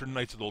favorite character in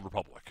Knights of the Old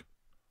Republic.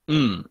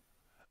 Mm.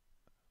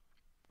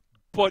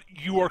 But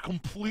you are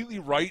completely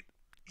right.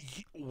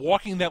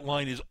 Walking that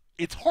line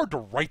it's hard to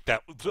write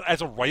that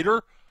as a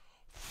writer.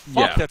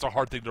 Fuck, yeah. That's a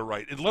hard thing to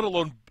write, and let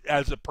alone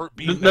as a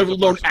let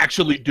alone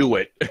actually do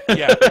it.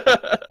 Yeah,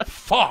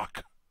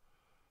 fuck.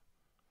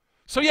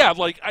 So yeah,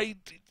 like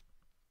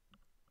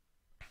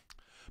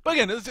But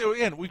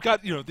again, we've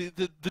got the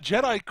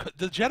Jedi.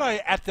 The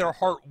Jedi at their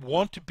heart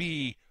want to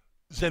be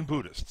Zen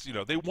Buddhists.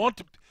 They want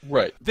to.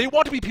 Right. They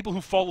want to be people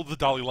who follow the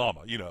Dalai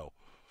Lama.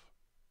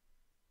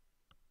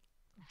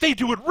 They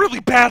do it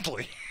really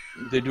badly.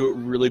 They do it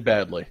really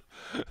badly.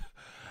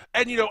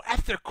 And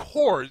at their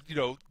core,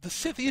 the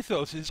Sith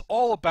ethos is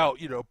all about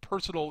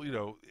personal,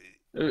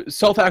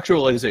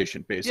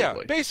 self-actualization, basically.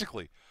 Yeah,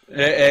 basically.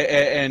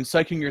 And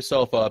psyching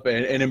yourself up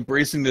and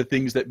embracing the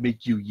things that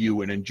make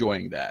you and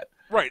enjoying that.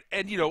 Right,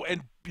 and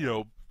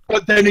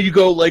But then you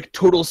go like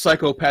total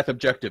psychopath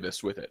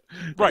objectivist with it.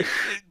 Right,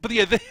 but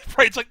yeah,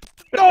 right. It's like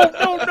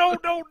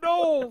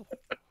no.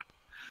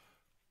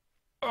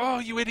 Oh,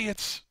 you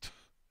idiots.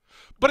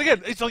 But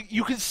again, it's like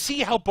you can see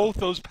how both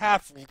those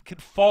paths can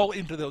fall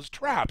into those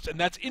traps, and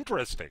that's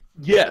interesting.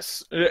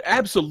 Yes,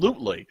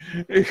 absolutely.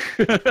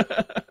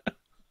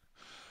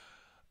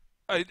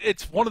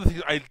 It's one of the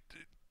things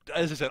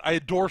as I said, I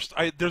adore.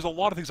 There's a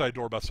lot of things I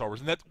adore about Star Wars,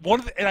 and that's one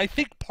of and I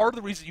think part of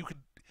the reason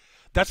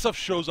that stuff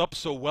shows up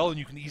so well, and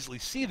you can easily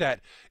see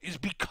that, is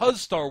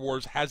because Star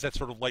Wars has that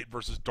sort of light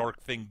versus dark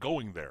thing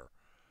going there.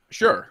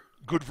 Sure.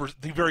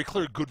 The very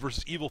clear good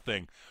versus evil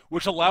thing,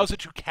 which allows it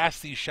to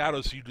cast these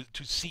shadows for you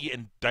to see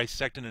and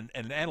dissect and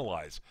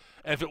analyze.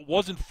 And if it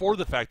wasn't for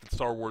the fact that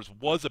Star Wars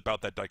was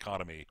about that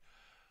dichotomy,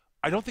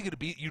 I don't think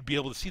you'd be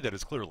able to see that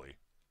as clearly.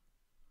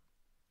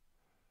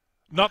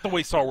 Not the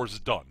way Star Wars is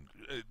done.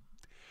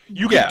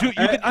 You can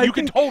Yeah, you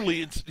can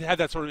totally have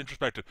that sort of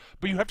introspective,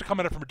 but you have to come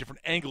at it from a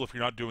different angle if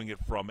you're not doing it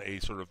from a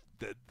sort of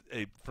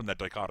from that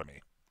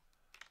dichotomy.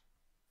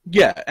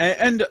 yeah,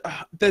 and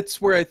that's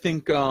where I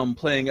think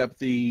playing up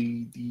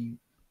the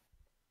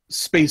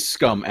space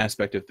scum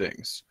aspect of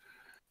things,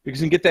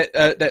 because you can get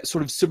that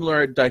sort of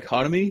similar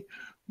dichotomy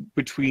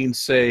between,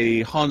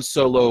 say, Han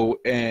Solo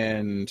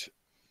and,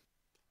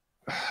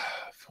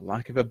 for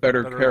lack of a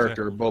better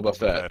character, Boba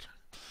Fett.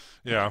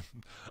 Yeah,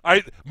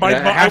 I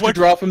have to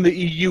draw from the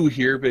EU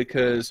here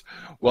because,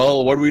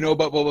 well, what do we know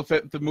about Boba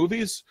Fett? The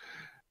movies,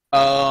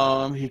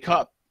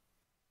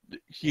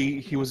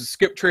 he was a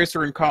skip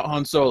tracer and caught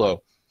Han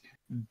Solo.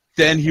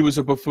 Then he was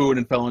a buffoon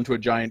and fell into a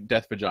giant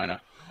death vagina.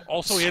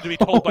 Also, he had to be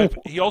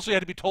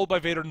told by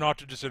Vader not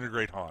to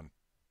disintegrate Han.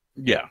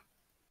 Yeah.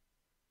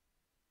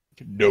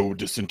 No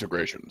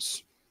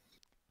disintegrations.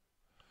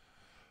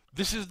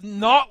 This is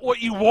not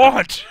what you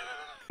want.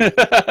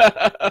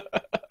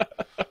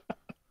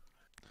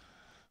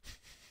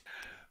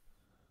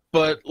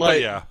 But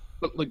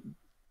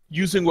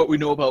using what we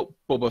know about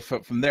Boba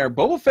Fett from there,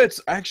 Boba Fett's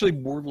actually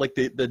more like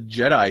the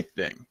Jedi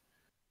thing,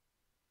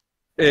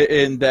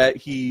 in that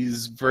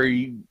he's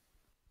very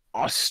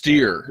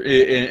austere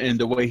in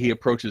the way he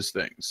approaches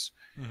things.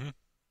 Mm-hmm.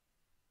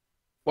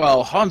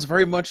 Well, Han's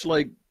very much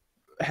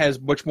has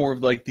much more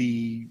of like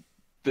the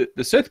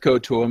Sith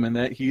code to him, in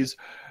that he's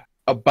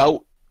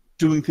about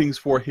doing things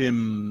for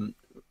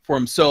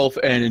himself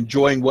and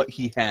enjoying what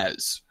he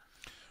has.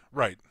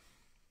 Right.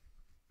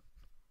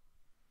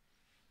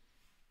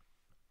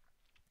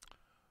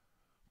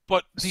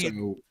 But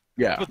the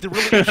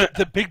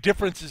big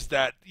difference is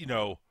that,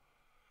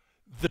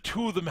 the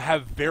two of them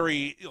have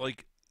very,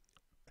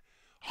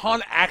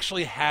 Han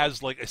actually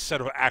has a set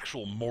of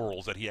actual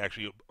morals that he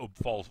actually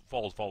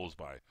follows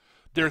by.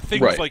 There are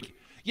things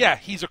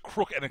he's a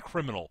crook and a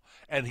criminal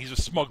and he's a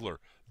smuggler.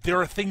 There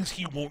are things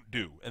he won't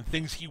do and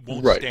things he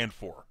won't stand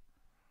for.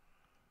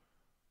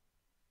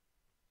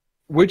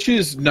 Which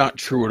is not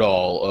true at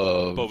all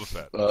of Boba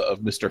Fett. Of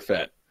Mr.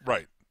 Fett.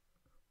 Right.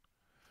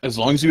 As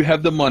long as you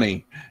have the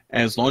money,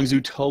 and as long as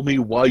you tell me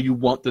why you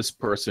want this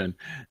person,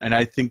 and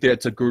I think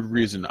that's a good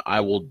reason, I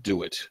will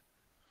do it.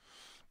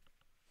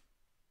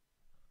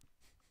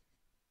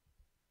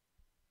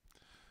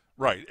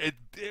 Right.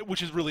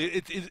 Which is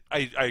really,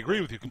 I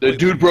agree with you completely. The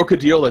dude broke a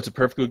deal, that's a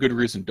perfectly good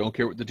reason. Don't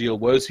care what the deal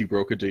was, he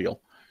broke a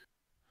deal.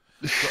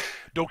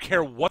 Don't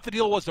care what the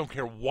deal was, don't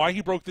care why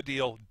he broke the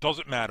deal,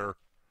 doesn't matter.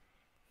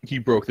 He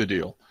broke the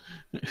deal.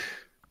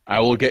 I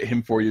will get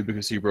him for you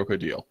because he broke a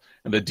deal.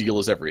 And the deal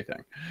is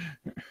everything.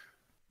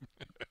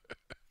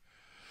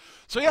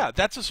 So yeah,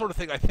 that's the sort of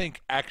thing I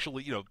think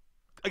actually,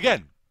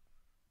 again,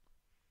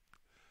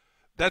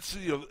 that's,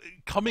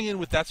 coming in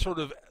with that sort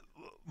of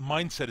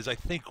mindset is, I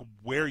think,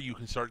 where you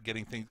can start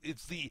getting things.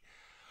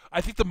 I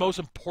think the most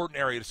important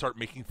area to start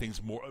making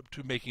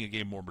making a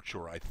game more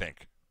mature, I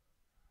think.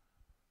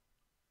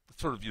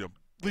 It's sort of, at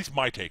least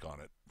my take on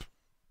it.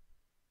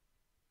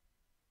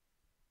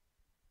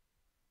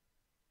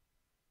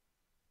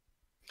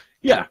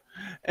 Yeah,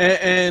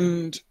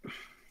 and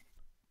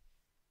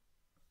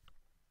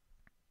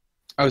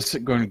I was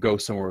going to go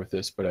somewhere with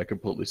this, but I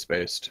completely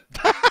spaced.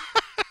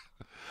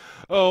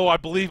 Oh,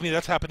 believe me,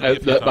 that's happened to me a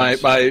few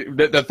times.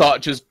 The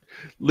thought just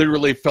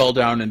literally fell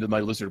down into my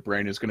lizard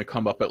brain. It's going to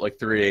come up at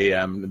 3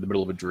 a.m. in the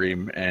middle of a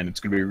dream, and it's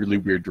going to be a really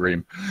weird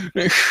dream.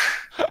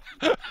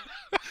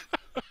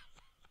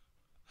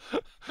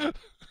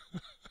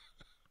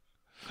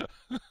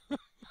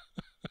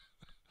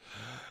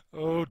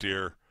 Oh,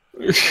 dear.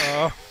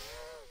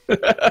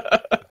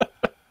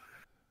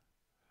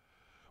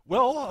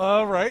 Well,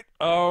 all right.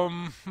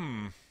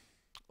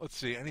 Let's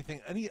see.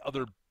 Any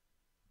other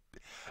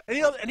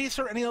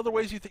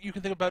ways you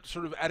can think about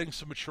sort of adding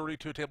some maturity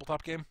to a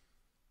tabletop game?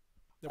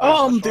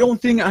 The only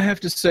thing I have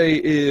to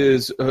say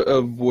is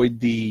avoid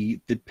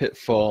the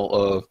pitfall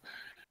of,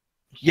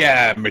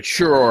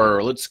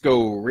 mature. Let's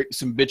go rape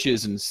some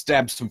bitches and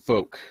stab some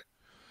folk.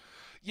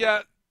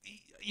 Yeah.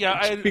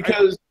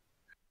 Because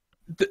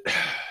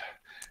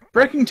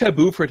breaking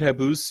taboo for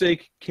taboo's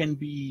sake can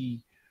be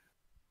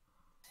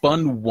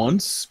fun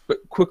once, but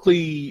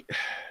quickly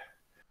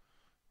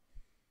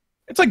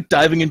it's like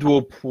diving into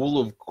a pool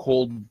of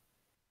cold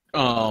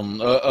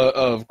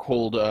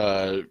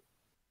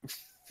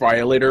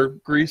violator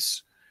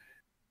grease.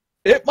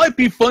 It might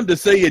be fun to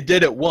say you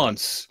did it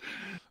once,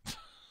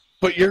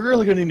 but you're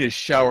really going to need a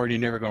shower and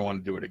you're never going to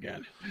want to do it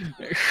again.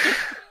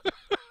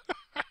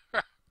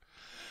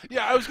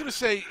 Yeah, I was going to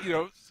say,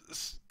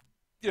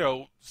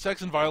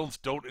 sex and violence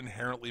don't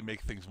inherently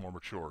make things more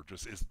mature.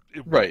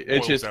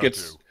 It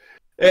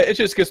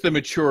just gets the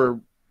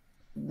mature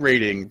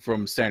rating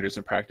from standards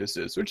and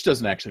practices, which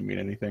doesn't actually mean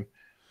anything.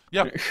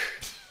 Yeah.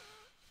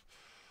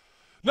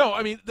 No,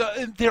 I mean,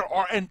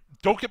 and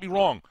don't get me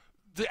wrong,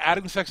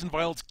 adding sex and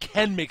violence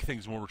can make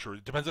things more mature.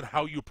 It depends on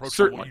how you approach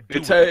it, what you do.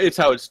 It's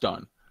how it's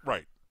done.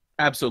 Right.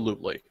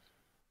 Absolutely.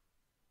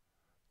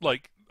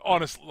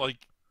 Honestly,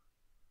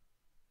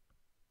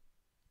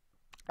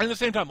 And at the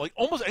same time, like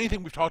almost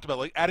anything we've talked about,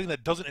 like adding that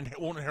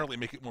won't inherently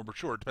make it more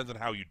mature. It depends on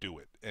how you do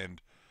it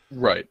and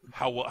Right.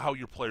 how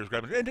your players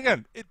grab it. And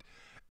again,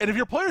 and if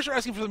your players are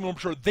asking for something more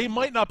mature, they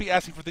might not be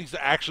asking for things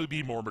to actually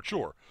be more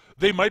mature.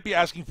 They might be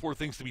asking for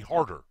things to be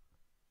harder,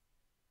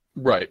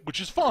 Right. which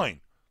is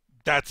fine.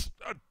 That's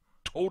a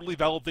totally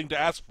valid thing to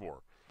ask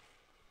for.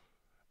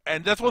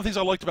 And that's one of the things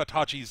I liked about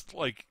Tachi's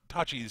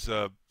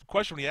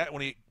question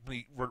when he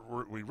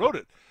wrote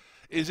it,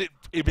 is it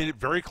made it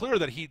very clear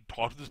that he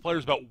talked to his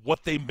players about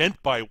what they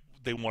meant by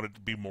they wanted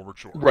to be more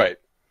mature. Right.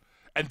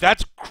 And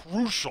that's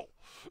crucial.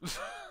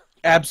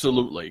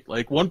 Absolutely.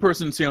 Like one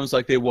person sounds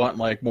like they want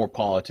like more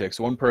politics.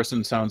 One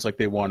person sounds like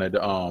they wanted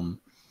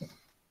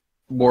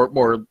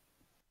more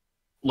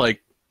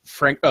like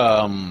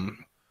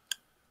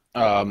More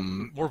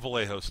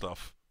Vallejo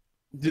stuff.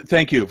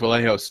 Thank you,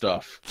 Vallejo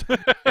stuff.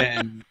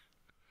 And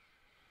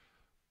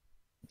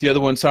the other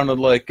one sounded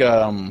like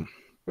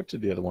what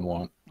did the other one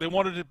want? They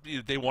wanted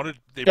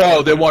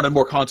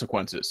more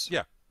consequences.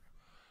 Yeah.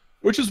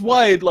 Which is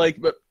why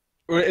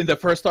and the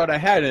first thought I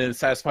had in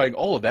satisfying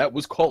all of that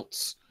was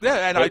cults.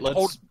 Yeah, and right,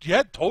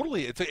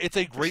 totally. It's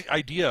a great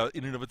idea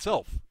in and of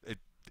itself.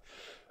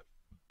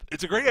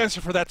 It's a great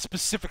answer for that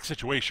specific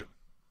situation.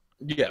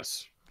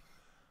 Yes.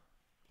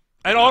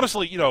 And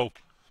honestly,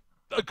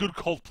 a good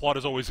cult plot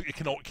is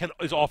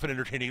is often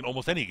entertaining in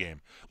almost any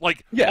game.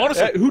 Like, yeah,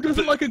 honestly, who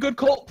doesn't like a good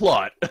cult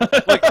plot?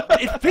 Like,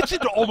 it fits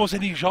into almost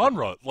any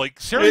genre.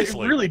 Like,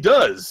 seriously, it really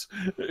does.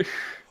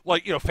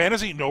 Like,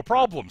 fantasy, no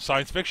problem.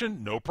 Science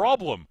fiction, no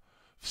problem.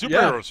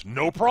 Superheroes,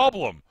 no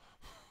problem.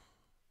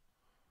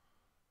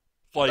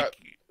 Like,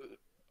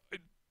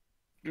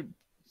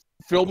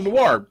 film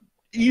noir,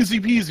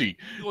 easy peasy.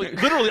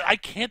 Like, literally, I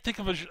can't think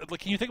of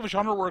can you think of a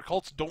genre where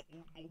cults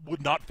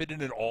would not fit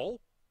in at all?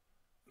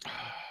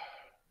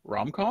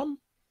 Rom-com?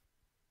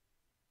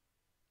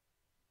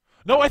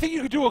 No, I think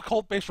you could do a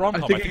cult-based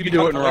rom-com. I think you could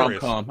do it in a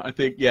rom-com. I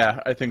think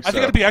so. I think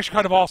it'd be actually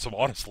kind of awesome,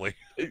 honestly.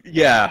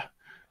 Yeah.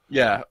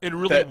 In a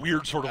really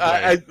weird sort of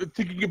way. I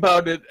thinking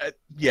about it,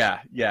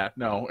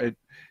 no.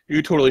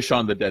 You totally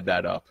Shaun the Dead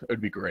that up. It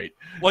would be great.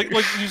 Like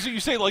you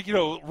say,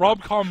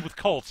 rom-com with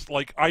cults.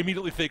 Like, I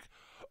immediately think,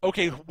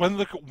 okay, when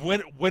is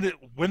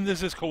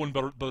this Coen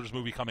Brothers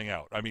movie coming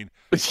out? I mean,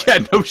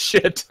 yeah, no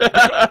shit.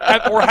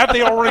 Or have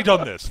they already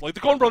done this? Like,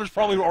 the Coen Brothers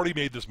probably already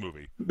made this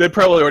movie. They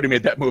probably already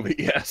made that movie.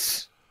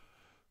 Yes.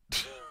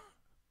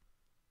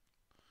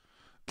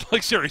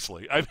 Like,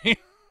 seriously, I mean,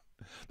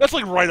 that's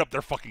like right up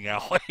their fucking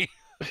alley.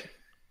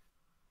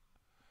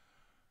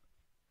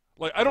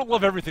 Like, I don't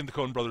love everything the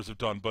Coen Brothers have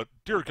done, but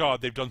dear God,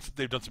 they've done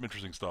some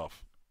interesting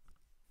stuff,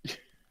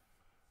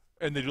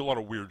 and they do a lot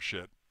of weird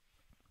shit.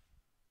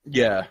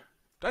 Yeah.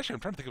 Actually,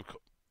 I'm trying to think of.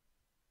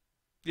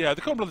 Yeah,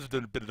 the Coen Brothers have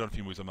done a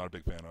few movies I'm not a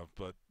big fan of,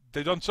 but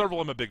they've done several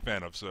I'm a big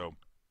fan of. So.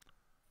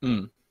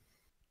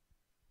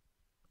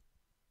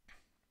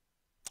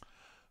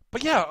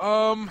 But yeah,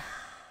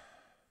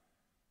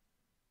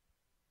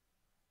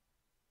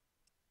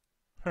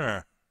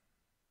 Huh.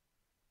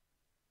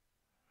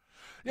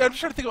 Yeah, I'm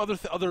just trying to think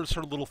of other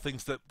sort of little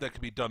things that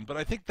could be done, but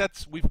I think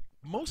we've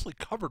mostly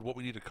covered what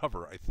we need to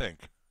cover, I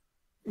think.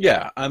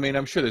 Yeah, I mean,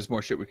 I'm sure there's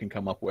more shit we can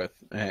come up with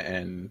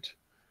and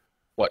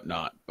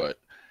whatnot, but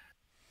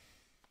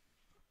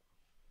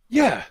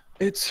yeah,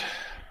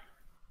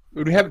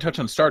 we haven't touched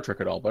on Star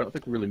Trek at all, but I don't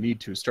think we really need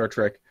to. Star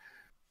Trek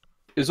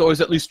is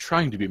always at least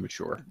trying to be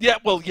mature. Yeah,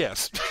 well,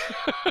 yes.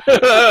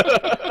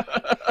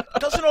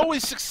 Doesn't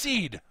always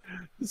succeed.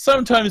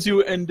 Sometimes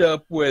you end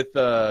up with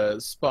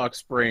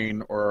Spock's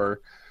brain,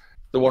 or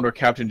the one where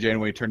Captain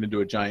Janeway turned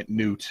into a giant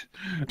newt.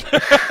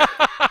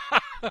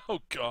 Oh,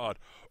 God.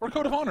 Or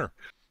Code of Honor.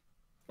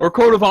 Or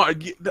Code of Honor.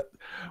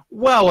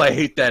 Well, I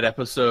hate that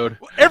episode.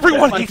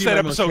 Everyone hates that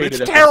episode. It's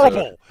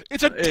terrible.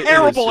 It's a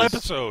terrible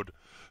episode.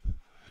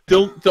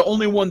 The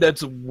only one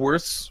that's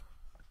worse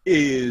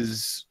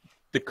is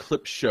the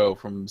clip show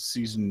from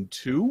season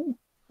 2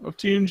 of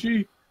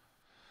TNG.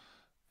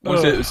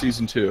 Was it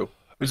season 2? It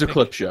was a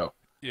clip show.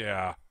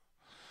 Yeah.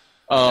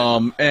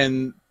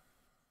 And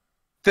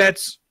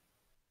that's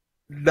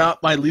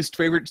not my least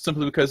favorite,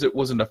 simply because it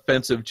wasn't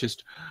offensive,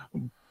 just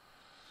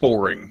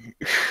boring.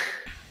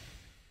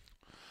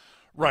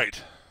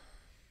 Right.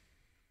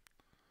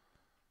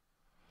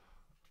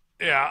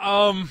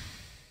 Yeah,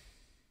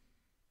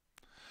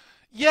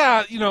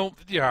 yeah,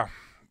 yeah.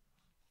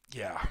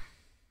 Yeah.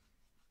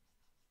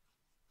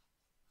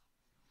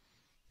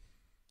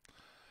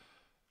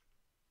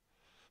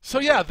 So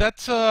yeah,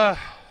 that's I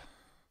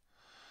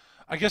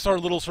guess our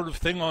little sort of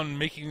thing on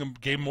making a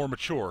game more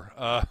mature.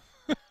 I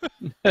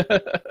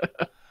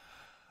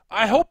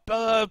hope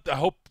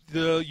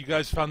you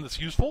guys found this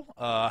useful.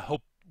 I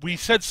hope we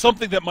said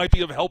something that might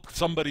be of help to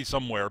somebody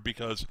somewhere,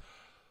 because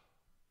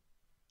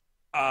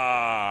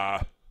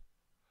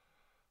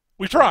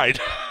we tried.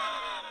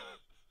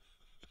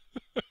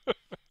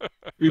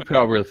 We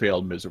probably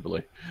failed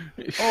miserably.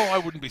 Oh, I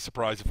wouldn't be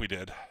surprised if we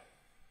did.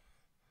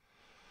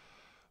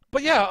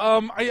 But yeah,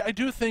 I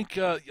do think.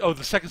 The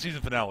second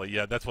season finale.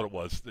 Yeah, that's what it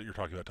was that you're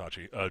talking about,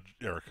 Tachi,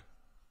 Eric.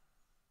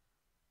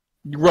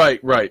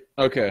 Right.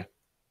 Okay.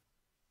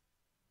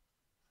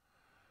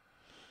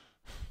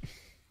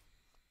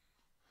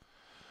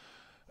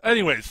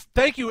 Anyways,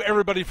 thank you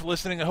everybody for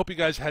listening. I hope you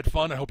guys had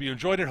fun. I hope you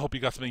enjoyed it. I hope you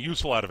got something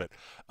useful out of it.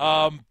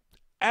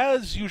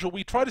 As usual,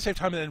 we try to save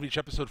time at the end of each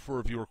episode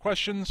for viewer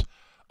questions.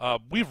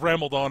 We've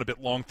rambled on a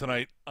bit long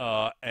tonight,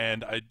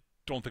 and I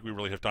don't think we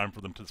really have time for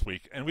them this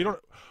week. And we don't.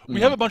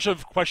 We have a bunch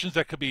of questions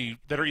that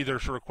are either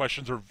sort of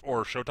questions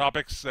or show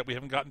topics that we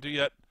haven't gotten to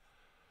yet.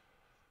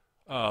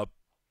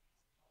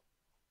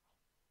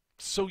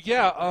 So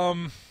yeah,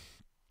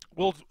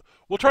 we'll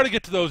try to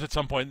get to those at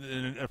some point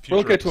in a future.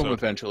 We'll get to episode. them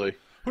eventually.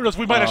 Who knows?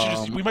 We might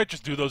actually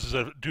just do those as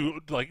a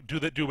do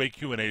a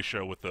Q&A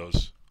show with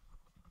those.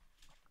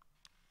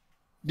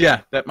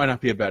 Yeah, that might not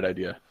be a bad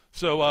idea.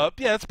 So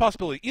yeah, it's a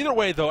possibility. Either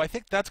way, though, I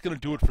think that's going to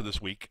do it for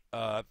this week.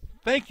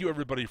 Thank you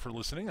everybody for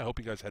listening. I hope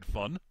you guys had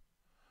fun.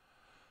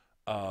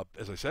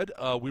 As I said,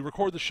 we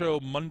record the show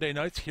Monday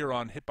nights here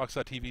on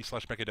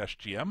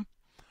hitbox.tv/mecha-gm.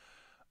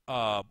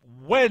 I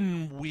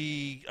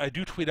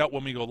do tweet out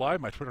when we go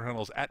live. My Twitter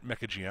handle is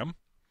 @mechagm.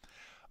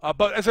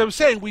 But as I was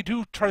saying, we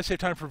do try to save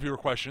time for viewer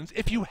questions.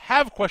 If you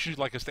have questions you'd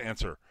like us to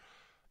answer,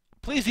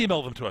 please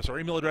email them to us. Our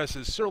email address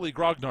is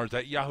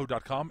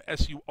surlygrognards@yahoo.com,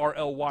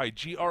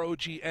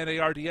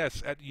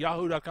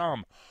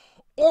 surlygrognards@yahoo.com.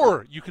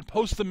 Or you can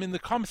post them in the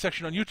comment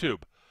section on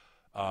YouTube.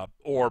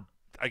 Or,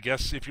 I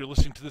guess, if you're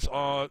listening to this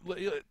on...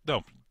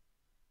 No,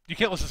 you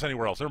can't listen to this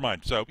anywhere else. Never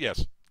mind. So,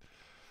 yes.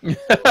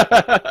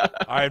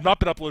 I have not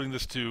been uploading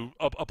this to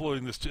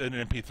an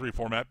MP3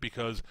 format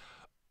because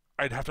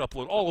I'd have to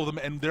upload all of them,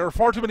 and there are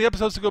far too many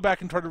episodes to go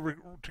back and try to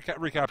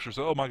recapture.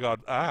 So, oh my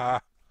god,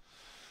 At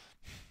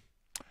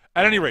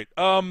any rate,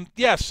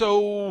 yeah.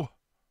 So,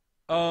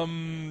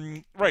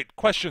 right,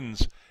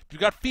 questions. If you've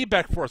got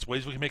feedback for us,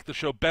 ways we can make the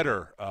show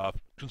better,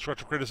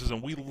 constructive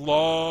criticism, we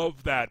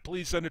love that.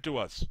 Please send it to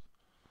us.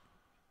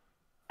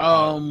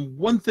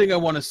 One thing I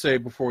want to say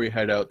before we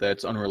head out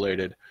that's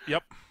unrelated.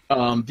 Yep.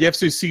 The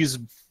FCC's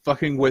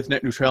fucking with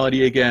net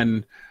neutrality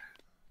again.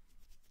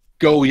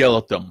 Go yell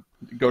at them.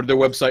 Go to their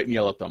website and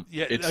yell at them.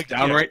 Yeah, it's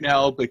down right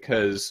now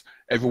because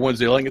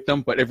everyone's yelling at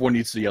them, but everyone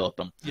needs to yell at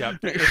them. Yeah.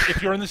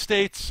 if you're in the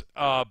States,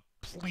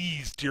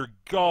 please, dear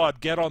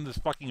God, get on this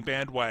fucking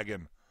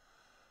bandwagon.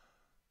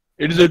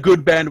 It is a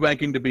good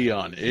bandwagon to be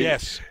on.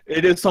 Yes.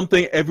 It is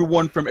something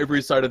everyone from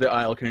every side of the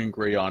aisle can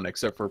agree on,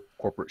 except for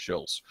corporate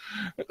shills.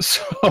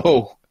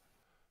 So...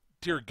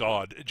 Dear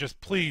God, just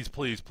please,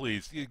 please,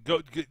 please,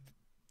 go.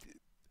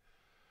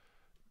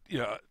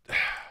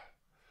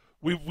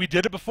 We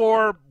did it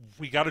before.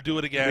 We got to do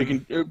it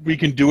again. We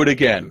can do it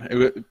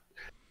again.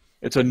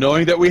 It's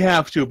annoying that we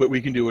have to, but we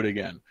can do it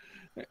again.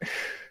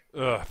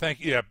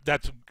 Thank you. Yeah,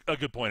 that's a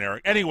good point,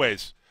 Eric.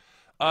 Anyways,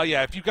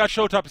 yeah, if you've got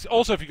show topics,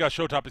 also if you've got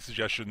show topic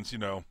suggestions,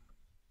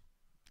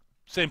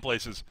 same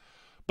places.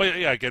 But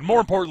yeah, again, more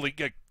importantly,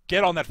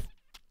 get on that.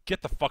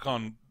 Get the fuck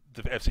on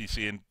the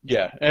FCC and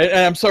yeah, and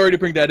I'm sorry to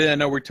bring that in. I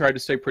know we tried to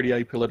stay pretty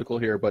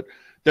apolitical here, but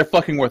they're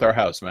fucking with our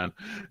house, man.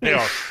 They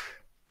are.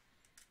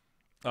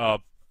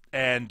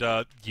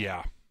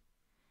 Yeah.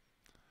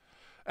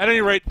 At any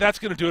rate, that's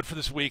going to do it for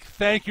this week.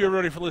 Thank you,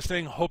 everybody, for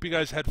listening. Hope you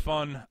guys had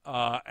fun,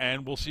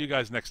 and we'll see you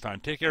guys next time.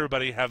 Take care,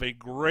 everybody. Have a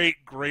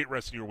great, great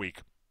rest of your week.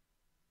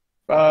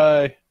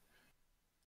 Bye.